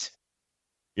opportunities.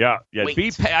 Yeah.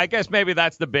 I guess maybe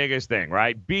that's the biggest thing,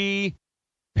 right? Be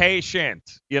patient.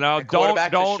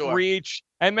 Don't reach.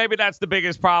 And maybe that's the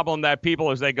biggest problem that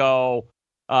people, as they go,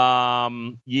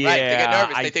 right, they get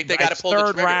nervous. They think they got to pull the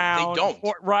trigger. Round, they don't.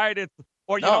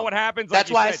 You know what happens? That's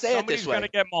why I say it this way. Somebody's going to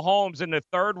get Mahomes in the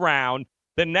third round.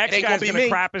 The next guy's going to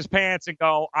crap his pants and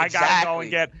go, I got to go and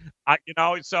get,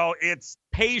 so it's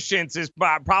patience is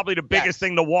probably the biggest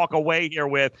thing to walk away here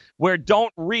with, where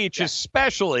don't reach,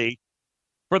 especially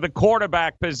for the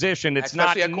quarterback position. It's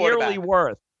not nearly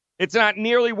worth. It's not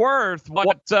nearly worth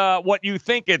what you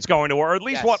think it's going to, or at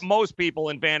least what most people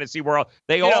in fantasy world,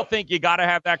 they all think you got to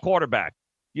have that quarterback.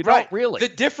 You don't really. The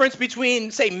difference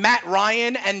between, say, Matt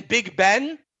Ryan and Big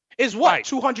Ben is what?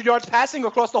 200 yards passing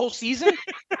across the whole season?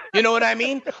 You know what I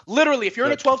mean? Literally, if you're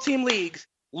in a 12-team league,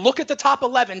 look at the top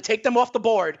 11, take them off the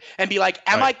board, and be like,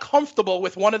 am I comfortable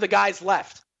with one of the guys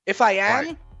left? If I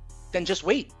am, then just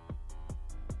wait.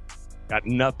 Got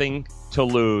nothing to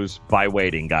lose by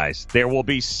waiting, guys. There will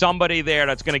be somebody there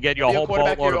that's going to get you a whole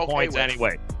boatload of points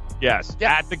anyway. Yes,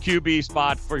 at the QB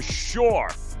spot for sure.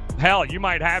 Hell, you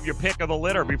might have your pick of the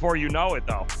litter before you know it,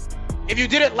 though. If you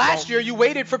did it last year, you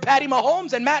waited for Patty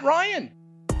Mahomes and Matt Ryan.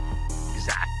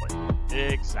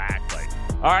 Exactly.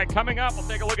 All right, coming up, we'll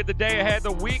take a look at the day ahead,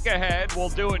 the week ahead. We'll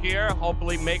do it here.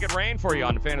 Hopefully make it rain for you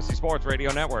on the Fantasy Sports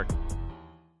Radio Network.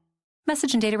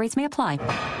 Message and data rates may apply.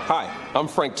 Hi, I'm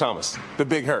Frank Thomas, the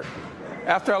Big Hurt.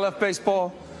 After I left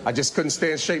baseball, I just couldn't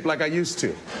stay in shape like I used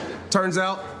to. Turns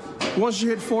out, once you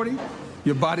hit 40,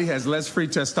 your body has less free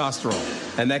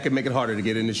testosterone, and that can make it harder to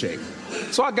get into shape.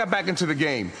 So I got back into the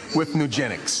game with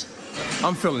Nugenics.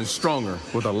 I'm feeling stronger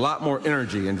with a lot more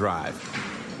energy and drive.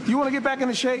 You want to get back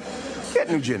into shape? Get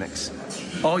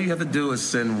Nugenics. All you have to do is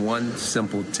send one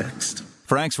simple text.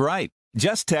 Frank's right.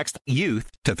 Just text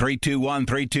YOUTH to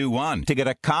 321321 to get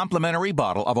a complimentary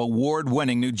bottle of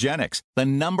award-winning Nugenics, the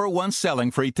 #1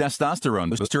 selling free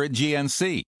testosterone booster at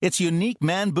GNC. Its unique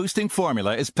man-boosting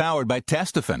formula is powered by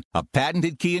Testofen, a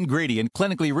patented key ingredient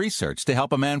clinically researched to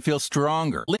help a man feel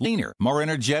stronger, leaner, more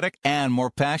energetic, and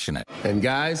more passionate. And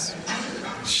guys,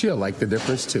 she'll like the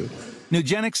difference too.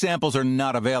 Nugenic samples are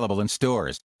not available in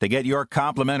stores. To get your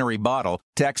complimentary bottle,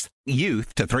 text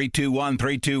YOUTH to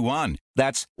 321321.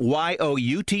 That's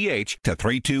YOUTH to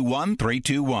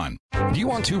 321321. Do you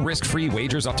want 2 risk-free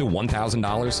wagers up to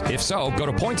 $1,000? If so, go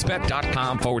to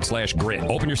pointsbet.com/grid.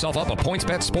 Open yourself up a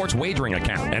PointsBet sports wagering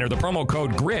account. Enter the promo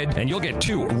code GRID, and you'll get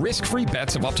 2 risk-free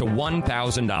bets of up to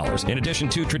 $1,000. In addition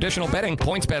to traditional betting,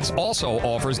 PointsBet also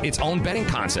offers its own betting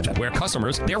concept, where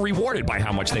customers, they're rewarded by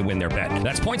how much they win their bet.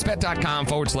 That's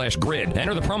pointsbet.com/grid.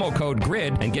 Enter the promo code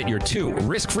GRID and get your 2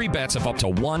 risk-free bets of up to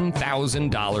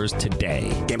 $1,000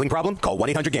 today. Gambling problem? Call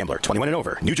 1-800-GAMBLER. 21 and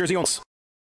over. New Jersey only.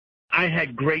 I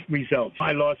had great results.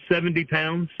 I lost 70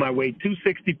 pounds. I weighed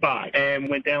 265 and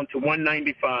went down to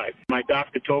 195. My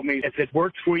doctor told me, if it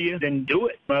works for you, then do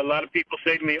it. A lot of people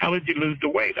say to me, how did you lose the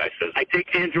weight? I said, I take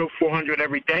Andro 400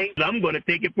 every day. I'm going to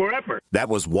take it forever. That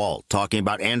was Walt talking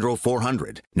about Andro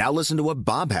 400. Now listen to what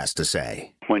Bob has to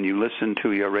say. When you listen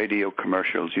to your radio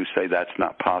commercials, you say that's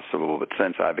not possible, but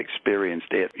since I've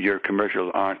experienced it, your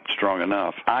commercials aren't strong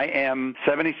enough. I am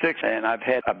 76, and I've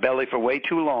had a belly for way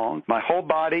too long. My whole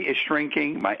body is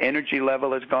shrinking. My energy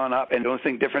level has gone up, and the only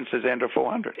thing different is Andro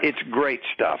 400. It's great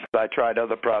stuff. I tried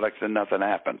other products, and nothing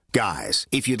happened. Guys,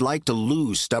 if you'd like to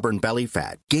lose stubborn belly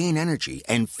fat, gain energy,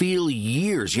 and feel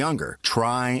years younger,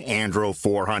 try Andro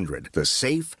 400, the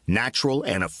safe, natural,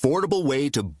 and affordable way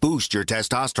to boost your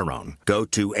testosterone. Go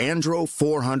to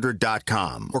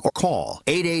andro400.com or call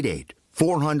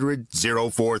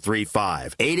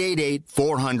 888-400-0435.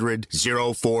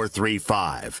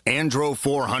 888-400-0435.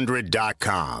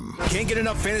 andro400.com. Can't get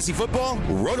enough fantasy football?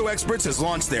 Roto Experts has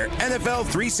launched their NFL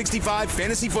 365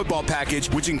 fantasy football package,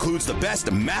 which includes the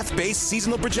best math-based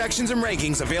seasonal projections and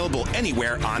rankings available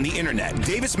anywhere on the internet.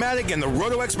 Davis Maddock and the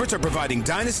Roto Experts are providing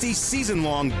dynasty,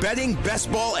 season-long betting,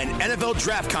 best ball, and NFL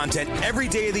draft content every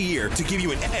day of the year to give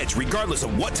you an edge regardless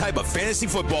of what type of fantasy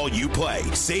football you play.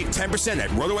 Save 10% at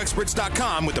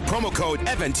rotoexperts.com with the promo code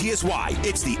FNTSY.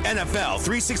 It's the NFL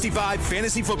 365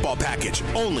 Fantasy Football Package,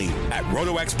 only at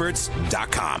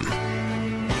rotoexperts.com.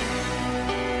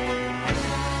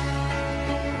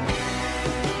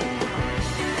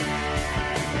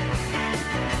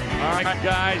 All right,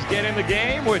 guys, get in the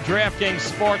game with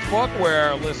DraftKings Sportsbook,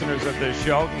 where listeners of this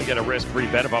show can get a risk-free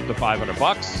bet of up to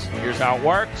 $500. Here's how it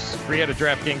works. Create a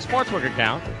DraftKings Sportsbook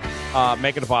account,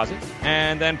 make a deposit,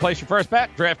 and then place your first bet.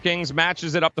 DraftKings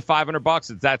matches it up to $500.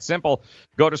 It's that simple.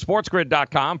 Go to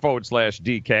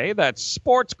sportsgrid.com/DK. That's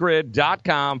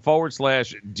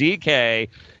sportsgrid.com/DK.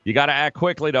 You got to act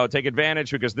quickly, though. Take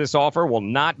advantage because this offer will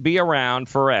not be around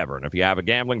forever. And if you have a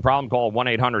gambling problem, call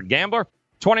 1-800-GAMBLER.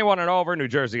 21 and over, New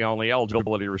Jersey only.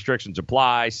 Eligibility restrictions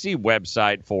apply. See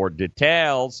website for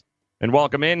details. And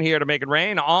welcome in here to Make It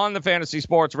Rain on the Fantasy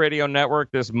Sports Radio Network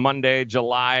this Monday,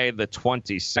 July the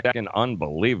 22nd.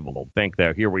 Unbelievable. Think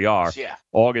that here we are. Yeah.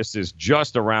 August is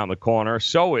just around the corner.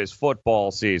 So is football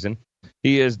season.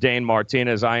 He is Dane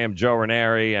Martinez. I am Joe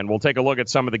Ranieri. And we'll take a look at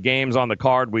some of the games on the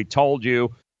card. We told you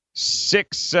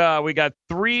we got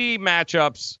 3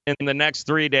 matchups in the next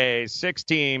 3 days, 6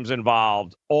 teams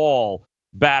involved, all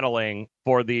battling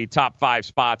for the top 5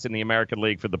 spots in the American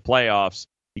League for the playoffs.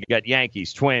 You got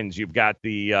Yankees, Twins. You've got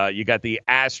the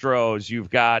Astros. You've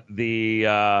got you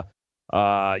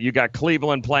got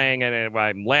Cleveland playing, and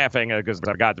I'm laughing because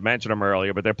I forgot to mention them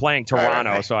earlier, but they're playing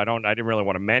Toronto, right. So I didn't really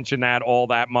want to mention that all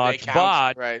that much.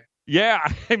 But right. Yeah,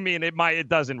 I mean it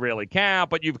doesn't really count.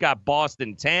 But you've got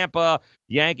Boston, Tampa,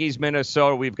 Yankees,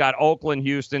 Minnesota. We've got Oakland,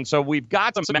 Houston. So we've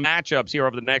got some matchups here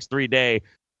over the next 3 days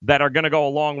that are going to go a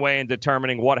long way in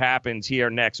determining what happens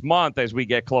here next month as we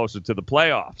get closer to the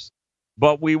playoffs.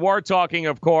 But we were talking,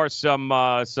 of course, some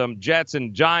Jets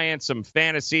and Giants, some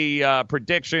fantasy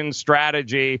prediction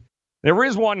strategy. There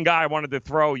is one guy I wanted to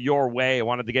throw your way. I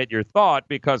wanted to get your thought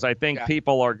because I think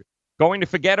people are going to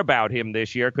forget about him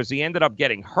this year because he ended up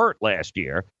getting hurt last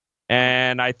year.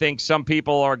 And I think some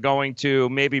people are going to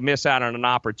maybe miss out on an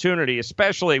opportunity,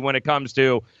 especially when it comes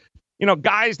to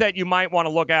guys that you might want to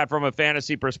look at from a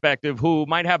fantasy perspective who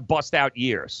might have bust-out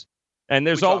years. And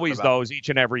there's always those each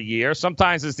and every year.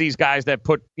 Sometimes it's these guys that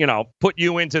put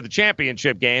you into the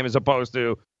championship game as opposed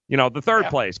to, the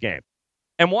third-place game.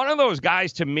 And one of those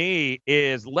guys to me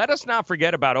is, let us not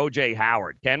forget about O.J.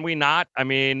 Howard. Can we not? I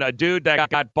mean, a dude that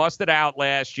got busted out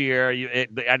last year. I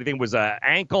think it was an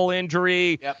ankle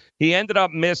injury. Yep. He ended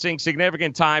up missing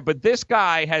significant time. But this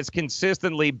guy has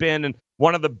consistently been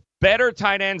one of the better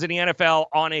tight ends in the NFL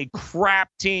on a crap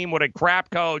team with a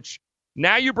crap coach.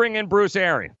 Now you bring in Bruce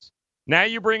Arians. Now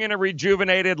you bring in a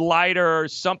rejuvenated, lighter,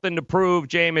 something to prove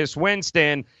Jameis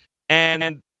Winston.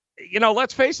 And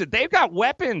let's face it, they've got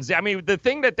weapons. I mean, the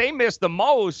thing that they missed the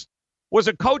most was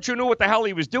a coach who knew what the hell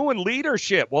he was doing,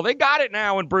 leadership. Well, they got it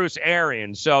now in Bruce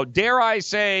Arians. So dare I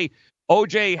say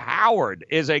O.J. Howard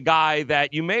is a guy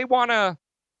that you may want to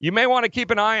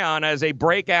keep an eye on as a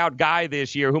breakout guy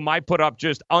this year who might put up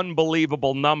just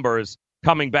unbelievable numbers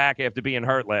coming back after being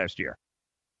hurt last year.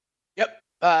 Yep.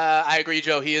 I agree,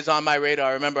 Joe. He is on my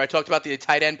radar. Remember, I talked about the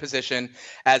tight end position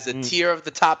as a tier of the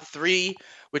top 3,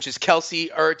 which is Kelsey,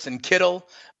 Ertz, and Kittle.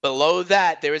 Below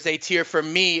that, there is a tier for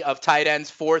me of tight ends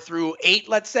 4 through 8,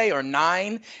 let's say, or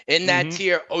 9. In that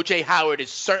tier, O.J. Howard is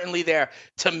certainly there.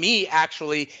 To me,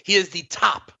 actually, he is the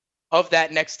top of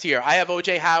that next tier. I have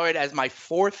O.J. Howard as my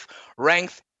 4th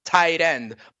ranked tight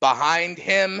end. Behind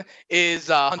him is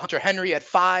Hunter Henry at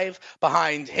 5.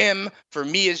 Behind him, for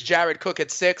me, is Jared Cook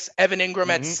at 6. Evan Ingram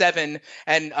at 7.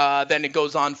 And then it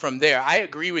goes on from there. I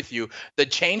agree with you. The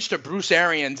change to Bruce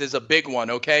Arians is a big one,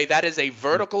 okay? That is a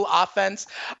vertical offense.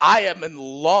 I am in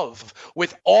love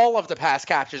with all of the pass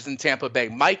catchers in Tampa Bay.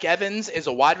 Mike Evans is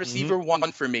a wide receiver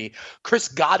 1 for me. Chris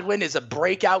Godwin is a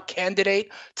breakout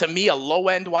candidate. To me, a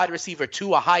low-end wide receiver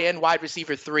 2, a high-end wide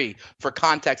receiver 3. For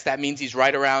context, that means he's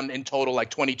right around in total like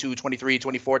 22, 23,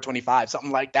 24, 25,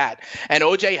 something like that. And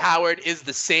O.J. Howard is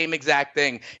the same exact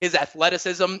thing. His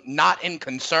athleticism, not in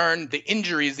concern. The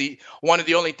injury is one of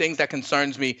the only things that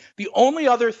concerns me. The only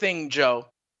other thing, Joe,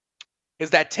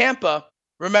 is that Tampa,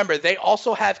 remember, they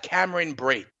also have Cameron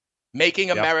Brate,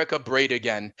 making America great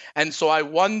again. And so I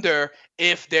wonder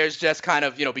if there's just kind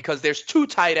of, because there's 2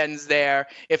 tight ends there,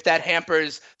 if that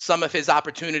hampers some of his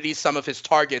opportunities, some of his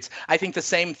targets. I think the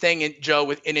same thing,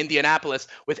 Joe, in Indianapolis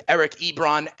with Eric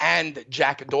Ebron and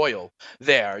Jack Doyle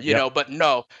there, you know. But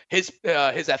no, his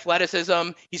athleticism,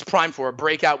 he's primed for a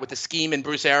breakout with the scheme in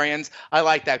Bruce Arians. I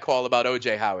like that call about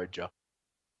O.J. Howard, Joe.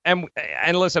 And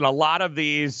listen, a lot of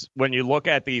these, when you look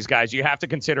at these guys, you have to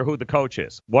consider who the coach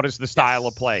is. What is the style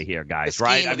of play here, guys, the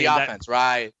scheme of the offense,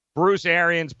 right? Bruce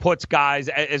Arians puts guys,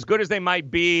 as good as they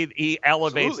might be, he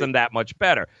elevates them that much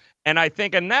better. And I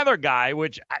think another guy,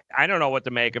 which I don't know what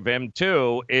to make of him,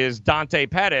 too, is Dante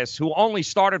Pettis, who only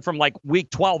started from like week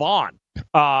 12 on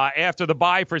after the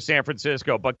bye for San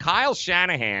Francisco. But Kyle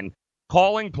Shanahan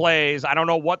calling plays, I don't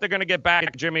know what they're going to get back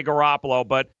at Jimmy Garoppolo,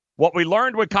 but What we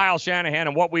learned with Kyle Shanahan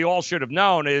and what we all should have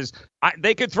known is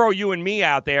they could throw you and me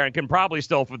out there and can probably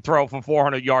still throw for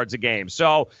 400 yards a game.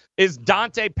 So is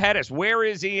Dante Pettis, where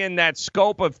is he in that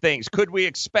scope of things? Could we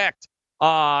expect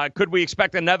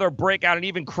another breakout and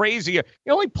even crazier?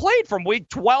 He only played from week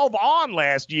 12 on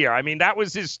last year. I mean, that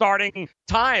was his starting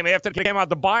time after they came out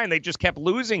the bye, and they just kept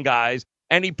losing guys.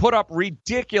 And he put up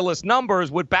ridiculous numbers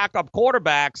with backup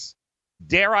quarterbacks.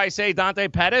 Dare I say Dante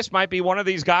Pettis might be one of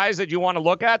these guys that you want to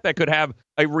look at that could have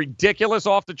a ridiculous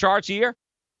off-the-charts year?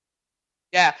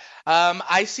 Yeah,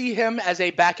 I see him as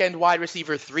a back-end wide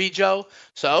receiver 3, Joe.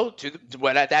 So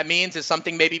what that means is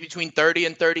something maybe between 30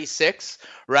 and 36,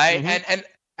 right? Mm-hmm.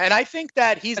 And I think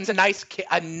that he's a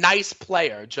nice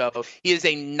player, Joe. He is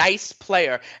a nice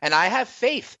player, and I have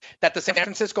faith that the San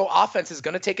Francisco offense is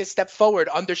going to take a step forward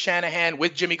under Shanahan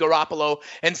with Jimmy Garoppolo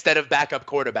instead of backup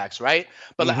quarterbacks, right?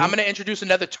 But I'm going to introduce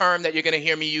another term that you're going to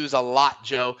hear me use a lot,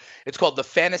 Joe. It's called the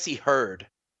fantasy herd.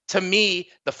 To me,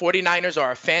 the 49ers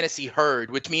are a fantasy herd,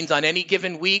 which means on any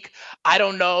given week, I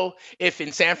don't know if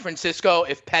in San Francisco,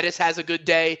 if Pettis has a good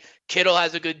day, Kittle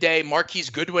has a good day, Marquise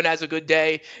Goodwin has a good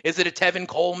day. Is it a Tevin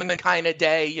Coleman kind of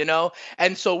day, you know?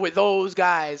 And so with those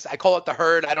guys, I call it the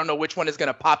herd. I don't know which one is going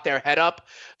to pop their head up.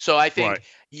 So I think,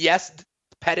 yes,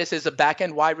 Pettis is a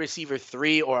back-end wide receiver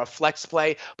 3 or a flex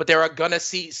play, but there are going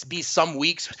to be some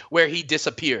weeks where he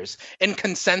disappears. In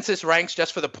consensus ranks,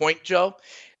 just for the point, Joe,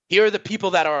 here are the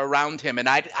people that are around him, and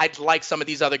I'd like some of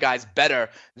these other guys better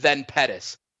than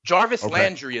Pettis. Jarvis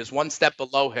Landry is one step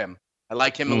below him. I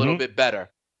like him a little bit better.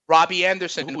 Robbie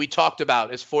Anderson, who we talked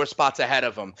about, is 4 spots ahead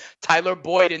of him. Tyler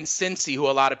Boyd and Cincy, who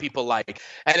a lot of people like.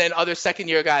 And then other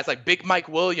second-year guys like Big Mike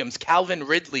Williams, Calvin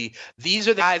Ridley. These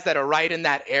are the guys that are right in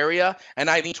that area, and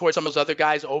I lean towards some of those other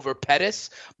guys over Pettis.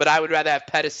 But I would rather have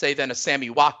Pettis, say, than a Sammy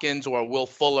Watkins or a Will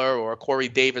Fuller or a Corey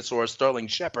Davis or a Sterling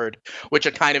Shepard, which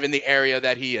are kind of in the area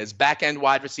that he is. Back-end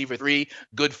wide receiver 3,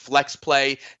 good flex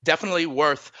play. Definitely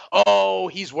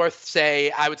he's worth,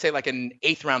 say, I would say like an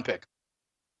 8th-round pick.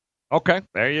 Okay,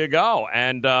 there you go.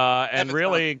 And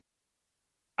really,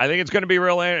 I think it's going to be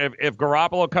real. If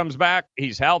Garoppolo comes back,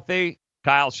 he's healthy.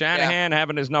 Kyle Shanahan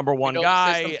having his number one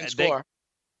guy.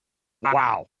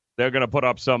 Wow, they're going to put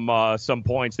up some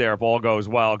points there if all goes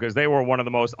well, because they were one of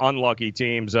the most unlucky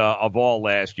teams of all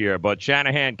last year. But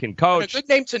Shanahan can coach, and a good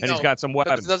name to and know, he's got some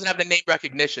weapons. Because it doesn't have the name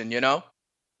recognition, you know?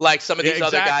 Like some of these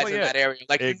other guys in that area.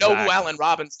 Like, you know who Allen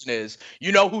Robinson is.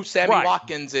 You know who Sammy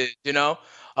Watkins is, you know?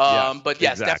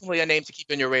 Definitely a name to keep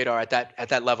in your radar at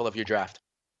that level of your draft.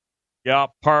 Yeah,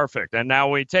 perfect. And now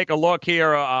we take a look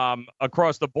here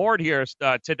across the board here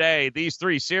today. These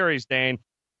 3 series, Dane.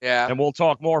 Yeah. And we'll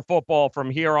talk more football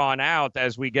from here on out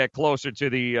as we get closer to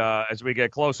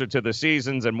the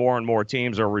seasons and more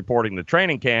teams are reporting the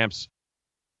training camps.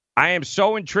 I am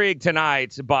so intrigued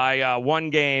tonight by one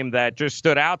game that just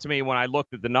stood out to me when I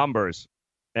looked at the numbers.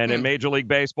 And in Major League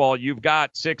Baseball, you've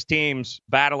got 6 teams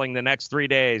battling the next 3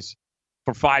 days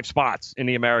for 5 spots in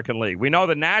the American League. We know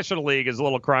the National League is a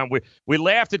little crime. We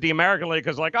laughed at the American League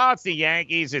because, it's the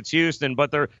Yankees, it's Houston,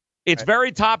 but it's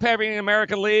very top-heavy in the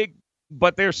American League,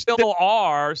 but there still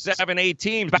are 7, 8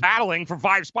 teams battling for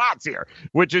 5 spots here,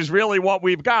 which is really what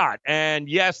we've got. And,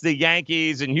 yes, the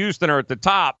Yankees and Houston are at the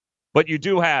top, but you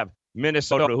do have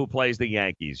Minnesota, who plays the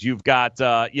Yankees. You've got,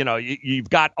 you've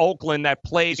got Oakland that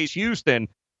plays Houston.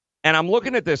 And I'm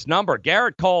looking at this number.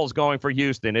 Garrett Cole's going for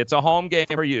Houston. It's a home game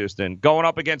for Houston, going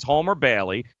up against Homer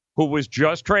Bailey, who was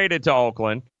just traded to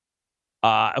Oakland,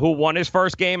 who won his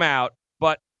first game out.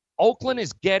 But Oakland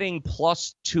is getting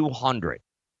plus 200.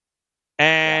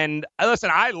 And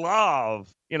listen, I love,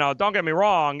 don't get me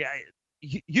wrong,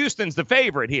 Houston's the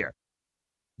favorite here.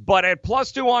 But at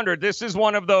plus 200, this is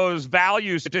one of those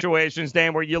value situations,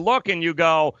 Dan, where you look and you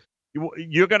go,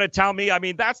 you're going to tell me,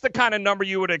 that's the kind of number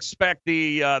you would expect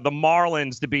the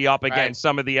Marlins to be up against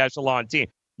some of the echelon team.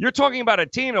 You're talking about a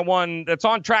team that's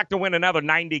on track to win another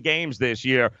 90 games this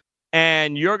year.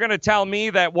 And you're going to tell me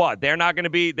that they're not going to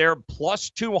be, they're plus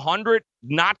 200,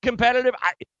 not competitive.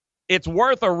 It's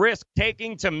worth a risk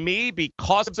taking to me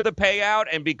because of the payout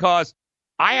and because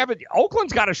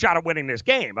Oakland's got a shot at winning this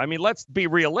game. Let's be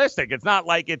realistic. It's not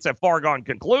like it's a foregone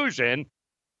conclusion.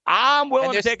 I'm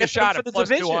willing to take a shot at plus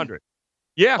 200.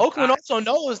 Yeah. Oakland also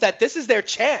knows that this is their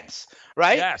chance,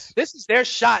 right? Yes. This is their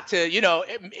shot to,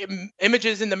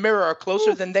 images in the mirror are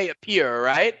closer than they appear,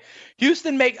 right?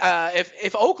 Houston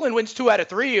if Oakland wins 2 out of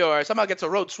 3 or somehow gets a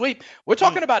road sweep, we're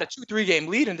talking about a 2-3 game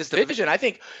lead in this division. I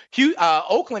think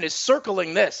Oakland is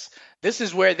circling this. This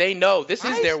is where they know this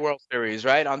is their World Series,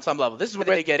 right? On some level, this is where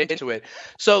they get into it.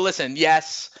 So listen,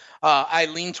 yes, I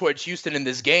lean towards Houston in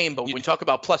this game, but when we talk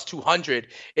about plus 200,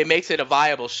 it makes it a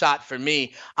viable shot for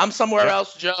me. I'm somewhere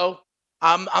else, Joe.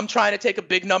 I'm trying to take a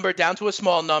big number down to a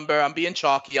small number. I'm being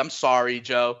chalky. I'm sorry,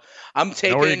 Joe. I'm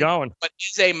taking where you going? what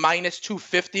is a minus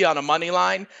 250 on a money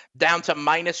line down to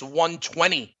minus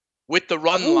 120 with the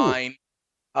run line.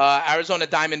 Arizona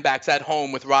Diamondbacks at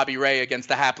home with Robbie Ray against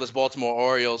the hapless Baltimore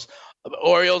Orioles.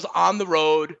 Orioles on the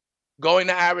road, going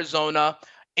to Arizona,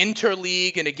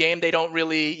 interleague in a game they don't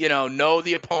really, know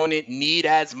the opponent, need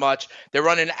as much. They're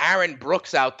running Aaron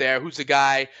Brooks out there, who's a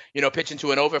guy, pitching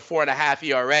to an over 4.5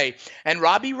 ERA. And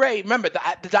Robbie Ray, remember,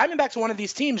 the Diamondbacks are one of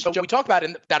these teams we talk about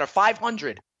that are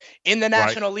 500 in the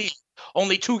National League.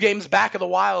 Only 2 games back of the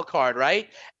wild card, right?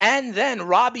 And then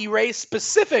Robbie Ray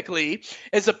specifically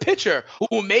is a pitcher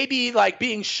who may be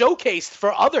being showcased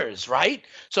for others, right?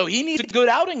 So he needs a good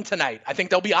outing tonight. I think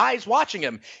there'll be eyes watching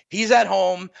him. He's at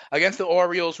home against the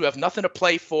Orioles, who have nothing to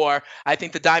play for. I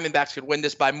think the Diamondbacks could win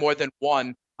this by more than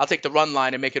 1. I'll take the run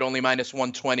line and make it only minus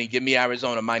 120. Give me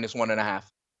Arizona minus 1.5.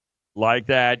 Like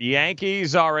that.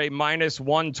 Yankees are a minus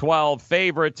 112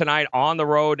 favorite tonight on the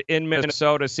road in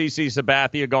Minnesota. CC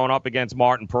Sabathia going up against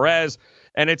Martin Perez.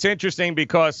 And it's interesting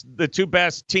because the two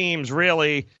best teams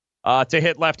really to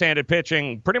hit left-handed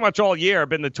pitching pretty much all year have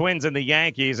been the Twins and the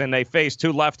Yankees, and they face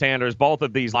 2 left-handers, both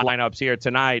of these lineups here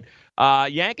tonight.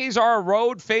 Yankees are a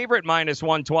road favorite minus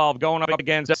 112 going up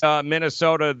against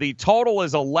Minnesota. The total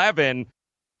is 11.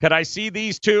 Could I see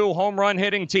these 2 home run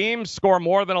hitting teams score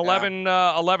more than 11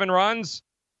 runs?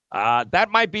 That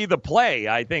might be the play,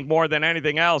 I think, more than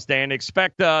anything else, Dan.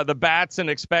 Expect the bats and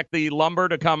expect the lumber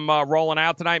to come rolling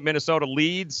out tonight. Minnesota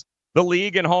leads the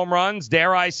league in home runs.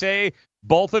 Dare I say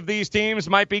both of these teams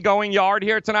might be going yard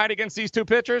here tonight against these 2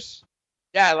 pitchers?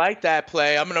 Yeah, I like that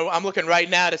play. I'm looking right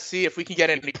now to see if we can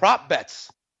get any prop bets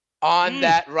on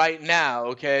that right now.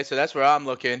 Okay, so that's where I'm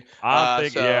looking.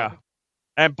 Yeah.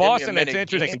 And Boston, it's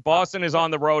interesting. Boston is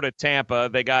on the road at Tampa.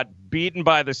 They got beaten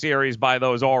by the series by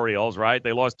those Orioles, right?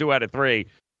 They lost 2 out of 3.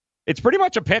 It's pretty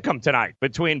much a pick'em tonight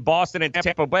between Boston and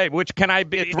Tampa Bay, which can I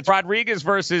be? It's Rodriguez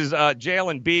versus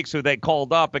Jalen Beeks, who they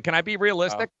called up, but can I be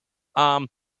realistic?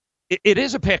 It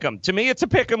is a pick'em. To me, it's a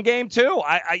pick'em game, too.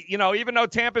 I even though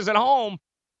Tampa's at home,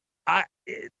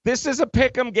 this is a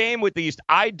pick'em game with these.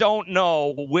 I don't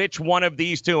know which one of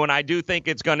these 2, and I do think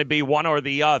it's going to be one or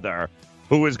the other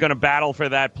who is going to battle for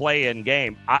that play-in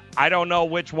game. I don't know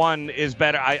which one is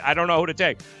better. I don't know who to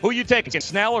take. Who you taking,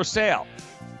 Snell or Sale?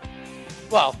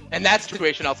 Well, in that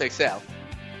situation, I'll take Sale.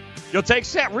 You'll take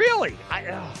Sale? Really?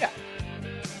 Yeah.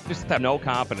 Just have no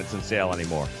confidence in Sale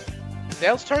anymore.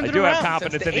 Sale's turned it around. I do have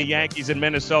confidence in the Yankees in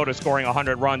Minnesota scoring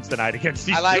 100 runs tonight against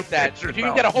these 2 I like that. pitchers, If you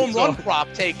can get a home run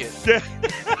prop, take it.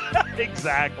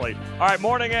 Exactly. All right,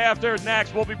 morning after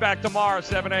next. We'll be back tomorrow,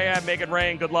 7 a.m. Make it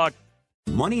rain. Good luck.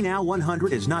 Money Now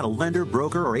 100 is not a lender,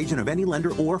 broker, or agent of any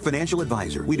lender or financial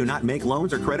advisor. We do not make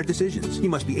loans or credit decisions. You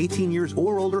must be 18 years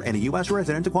or older and a U.S.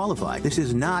 resident to qualify. This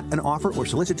is not an offer or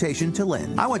solicitation to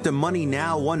lend. I went to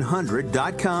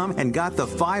MoneyNow100.com and got the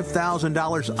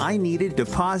 $5,000 I needed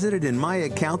deposited in my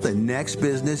account the next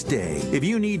business day. If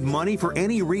you need money for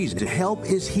any reason, help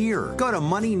is here. Go to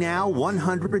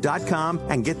MoneyNow100.com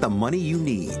and get the money you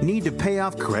need. Need to pay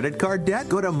off credit card debt?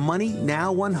 Go to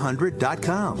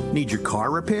MoneyNow100.com. Need your car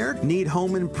repaired? Need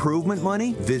home improvement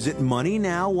money? Visit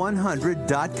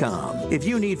MoneyNow100.com. If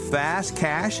you need fast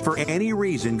cash for any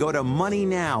reason, go to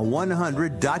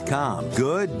MoneyNow100.com.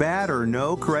 Good, bad, or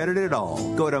no credit at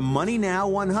all. Go to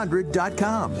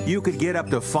MoneyNow100.com. You could get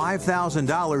up to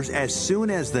 $5,000 as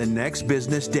soon as the next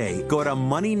business day. Go to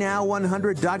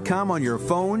MoneyNow100.com on your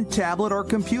phone, tablet, or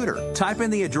computer. Type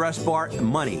in the address bar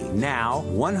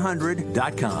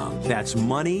MoneyNow100.com. That's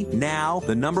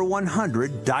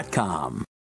MoneyNow100.com.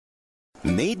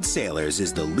 Maid Sailors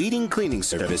is the leading cleaning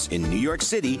service in New York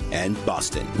City and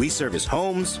Boston. We service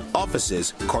homes,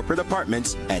 offices, corporate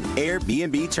apartments, and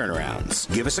Airbnb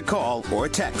turnarounds. Give us a call or a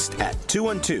text at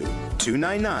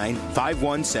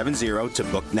 212-299-5170 to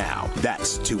book now.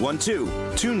 That's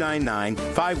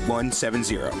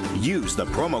 212-299-5170. Use the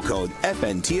promo code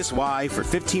FNTSY for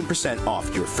 15%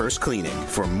 off your first cleaning.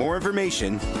 For more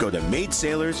information, go to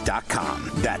maidsailors.com.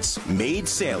 That's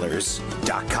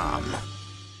maidsailors.com.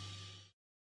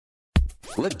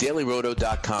 Let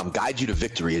DailyRoto.com guide you to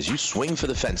victory as you swing for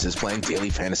the fences playing daily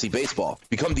fantasy baseball.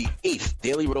 Become the 8th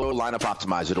Daily Roto lineup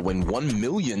optimizer to win $1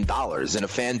 million in a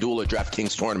FanDuel or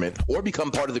DraftKings tournament, or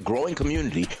become part of the growing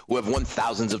community who have won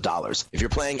thousands of dollars. If you're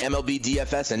playing MLB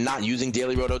DFS and not using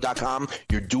DailyRoto.com,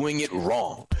 you're doing it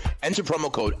wrong. Enter promo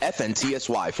code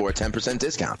FNTSY for a 10%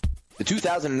 discount. The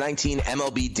 2019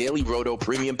 MLB Daily Roto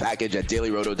Premium Package at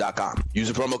DailyRoto.com.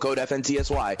 Use the promo code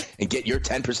FNTSY and get your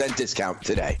 10% discount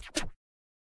today.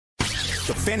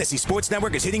 The Fantasy Sports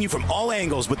Network is hitting you from all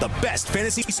angles with the best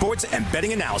fantasy sports and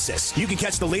betting analysis. You can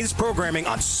catch the latest programming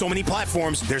on so many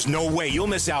platforms, there's no way you'll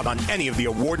miss out on any of the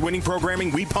award-winning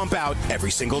programming we pump out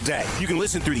every single day. You can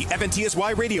listen through the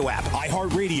FNTSY radio app,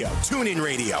 iHeartRadio, TuneIn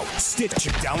Radio, Stitcher.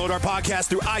 Download our podcast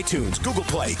through iTunes, Google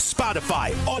Play,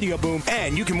 Spotify, Audio Boom,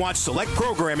 and you can watch select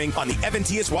programming on the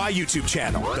FNTSY YouTube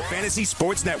channel. The Fantasy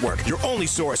Sports Network, your only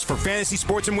source for fantasy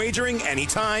sports and wagering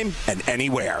anytime and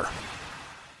anywhere.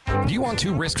 Do you want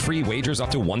 2 risk-free wagers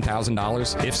up to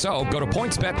 $1,000? If so, go to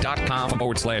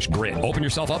pointsbet.com/grid. Open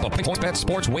yourself up a PointsBet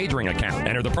sports wagering account.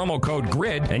 Enter the promo code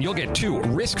GRID, and you'll get 2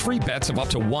 risk-free bets of up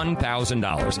to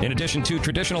 $1,000. In addition to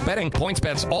traditional betting,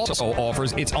 PointsBet also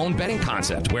offers its own betting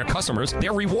concept, where customers,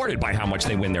 they're rewarded by how much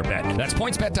they win their bet. That's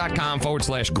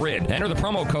pointsbet.com/grid. Enter the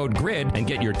promo code GRID and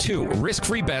get your 2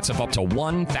 risk-free bets of up to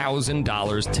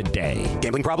 $1,000 today.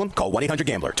 Gambling problem? Call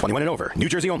 1-800-GAMBLER. 21 and over. New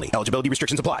Jersey only. Eligibility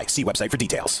restrictions apply. See website for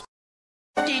details.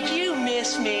 Did you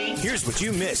miss me? Here's what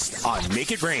you missed on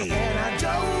Make It Rain. And I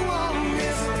don't want to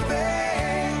miss a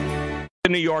thing. The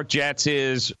New York Jets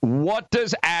is, what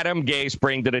does Adam Gase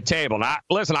bring to the table? Now,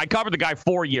 listen, I covered the guy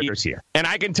 4 years here, and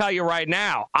I can tell you right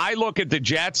now, I look at the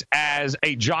Jets as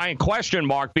a giant question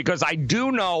mark, because I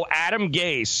do know Adam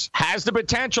Gase has the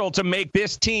potential to make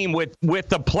this team with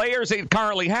the players it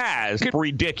currently has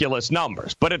ridiculous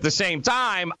numbers. But at the same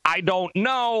time, I don't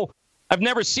know. I've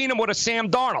never seen him with a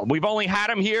Sam Darnold. We've only had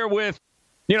him here with,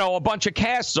 a bunch of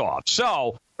casts-offs.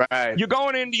 So You're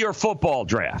going into your football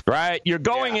draft, right? You're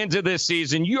going into this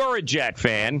season. You're a Jet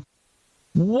fan.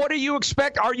 What do you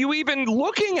expect? Are you even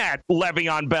looking at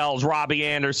Le'Veon Bell's, Robbie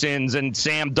Anderson's, and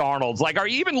Sam Darnold's? Like, are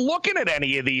you even looking at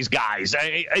any of these guys?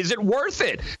 Is it worth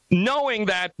it, knowing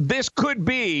that this could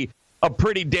be a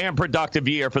pretty damn productive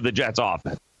year for the Jets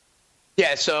offense?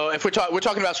 Yeah, so if we're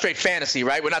talking about straight fantasy,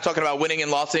 right? We're not talking about winning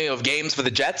and losing of games for the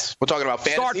Jets. We're talking about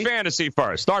fantasy. Start fantasy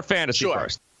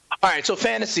first. All right, so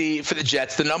fantasy for the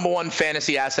Jets, the number one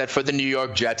fantasy asset for the New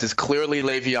York Jets is clearly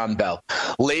Le'Veon Bell.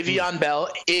 Le'Veon Bell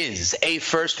is a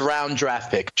first-round draft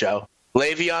pick, Joe.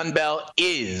 Le'Veon Bell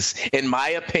is, in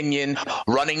my opinion,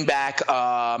 running back.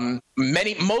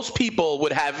 Most people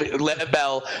would have Le'Veon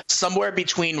Bell somewhere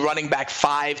between running back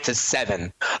 5 to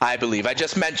 7, I believe. I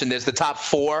just mentioned there's the top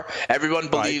 4. Everyone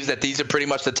believes that these are pretty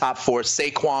much the top 4: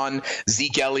 Saquon,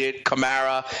 Zeke Elliott,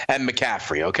 Kamara, and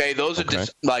McCaffrey. Okay, those are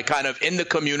just like kind of in the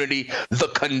community, the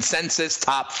consensus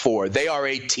top 4. They are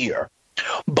a tier.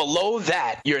 Below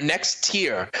that, your next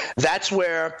tier, that's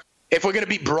where, if we're going to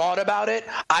be broad about it,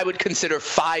 I would consider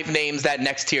 5 names that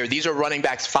next tier. These are running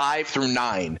backs 5 through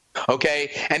 9,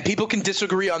 okay? And people can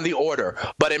disagree on the order,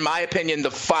 but in my opinion,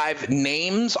 the 5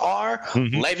 names are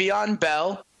Le'Veon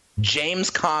Bell, James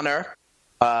Conner,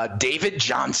 David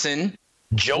Johnson,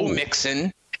 Joe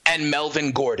Mixon, and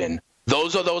Melvin Gordon.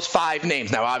 Those are those 5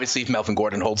 names. Now, obviously, if Melvin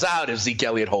Gordon holds out, if Zeke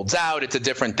Elliott holds out, it's a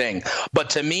different thing. But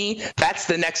to me, that's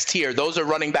the next tier. Those are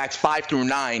running backs 5 through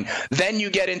 9. Then you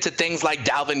get into things like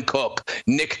Dalvin Cook,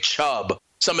 Nick Chubb,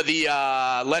 some of the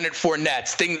Leonard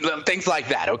Fournettes, things like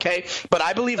that, okay? But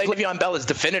I believe Le'Veon Bell is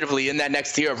definitively in that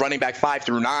next tier of running back 5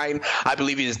 through 9. I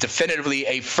believe he is definitively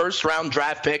a first-round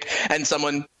draft pick and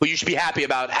someone who you should be happy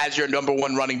about as your number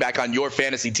 1 running back on your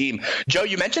fantasy team. Joe,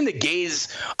 you mentioned the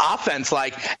Gase offense,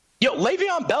 like,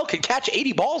 Le'Veon Bell could catch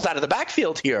 80 balls out of the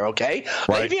backfield here, okay?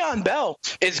 Right. Le'Veon Bell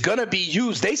is going to be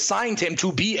used. They signed him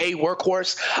to be a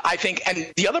workhorse, I think.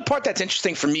 And the other part that's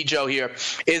interesting for me, Joe, here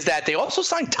is that they also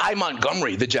signed Ty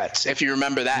Montgomery, the Jets, if you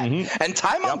remember that. And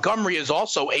Ty Montgomery is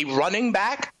also a running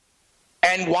back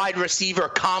and wide receiver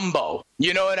combo.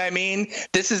 You know what I mean?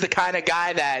 This is the kind of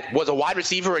guy that was a wide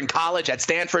receiver in college at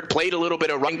Stanford, played a little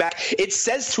bit of running back. It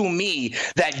says to me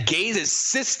that Gaze's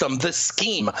system, the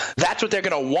scheme, that's what they're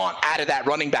going to want out of that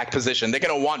running back position. They're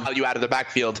going to want value out of the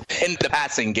backfield in the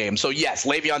passing game. So, yes,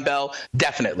 Le'Veon Bell,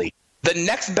 definitely. The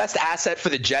next best asset for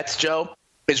the Jets, Joe,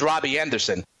 is Robbie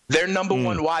Anderson, their number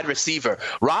 1 wide receiver.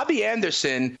 Robbie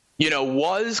Anderson,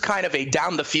 was kind of a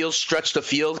down the field, stretch the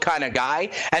field kind of guy.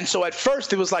 And so at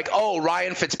first it was like,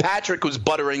 Ryan Fitzpatrick was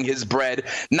buttering his bread,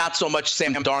 not so much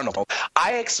Sam Darnold.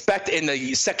 I expect in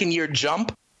the second year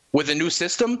jump with a new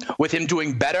system, with him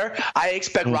doing better, I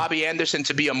expect Robbie Anderson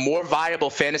to be a more viable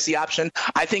fantasy option.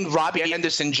 I think Robbie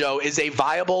Anderson, Joe, is a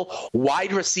viable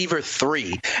wide receiver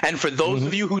 3. And for those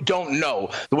of you who don't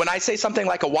know, when I say something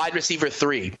like a wide receiver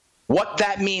 3, what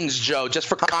that means, Joe, just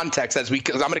for context,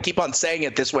 because I'm going to keep on saying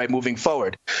it this way moving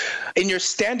forward. In your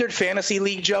standard fantasy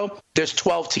league, Joe, there's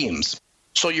 12 teams.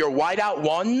 So your wideout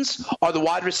 1s are the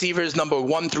wide receivers number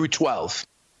 1 through 12.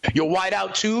 Your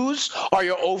wideout 2s are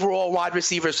your overall wide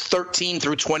receivers 13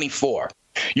 through 24.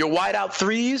 Your wideout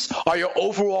 3s are your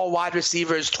overall wide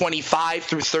receivers 25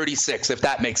 through 36, if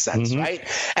that makes sense, right?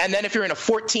 And then if you're in a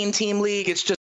 14-team league, it's just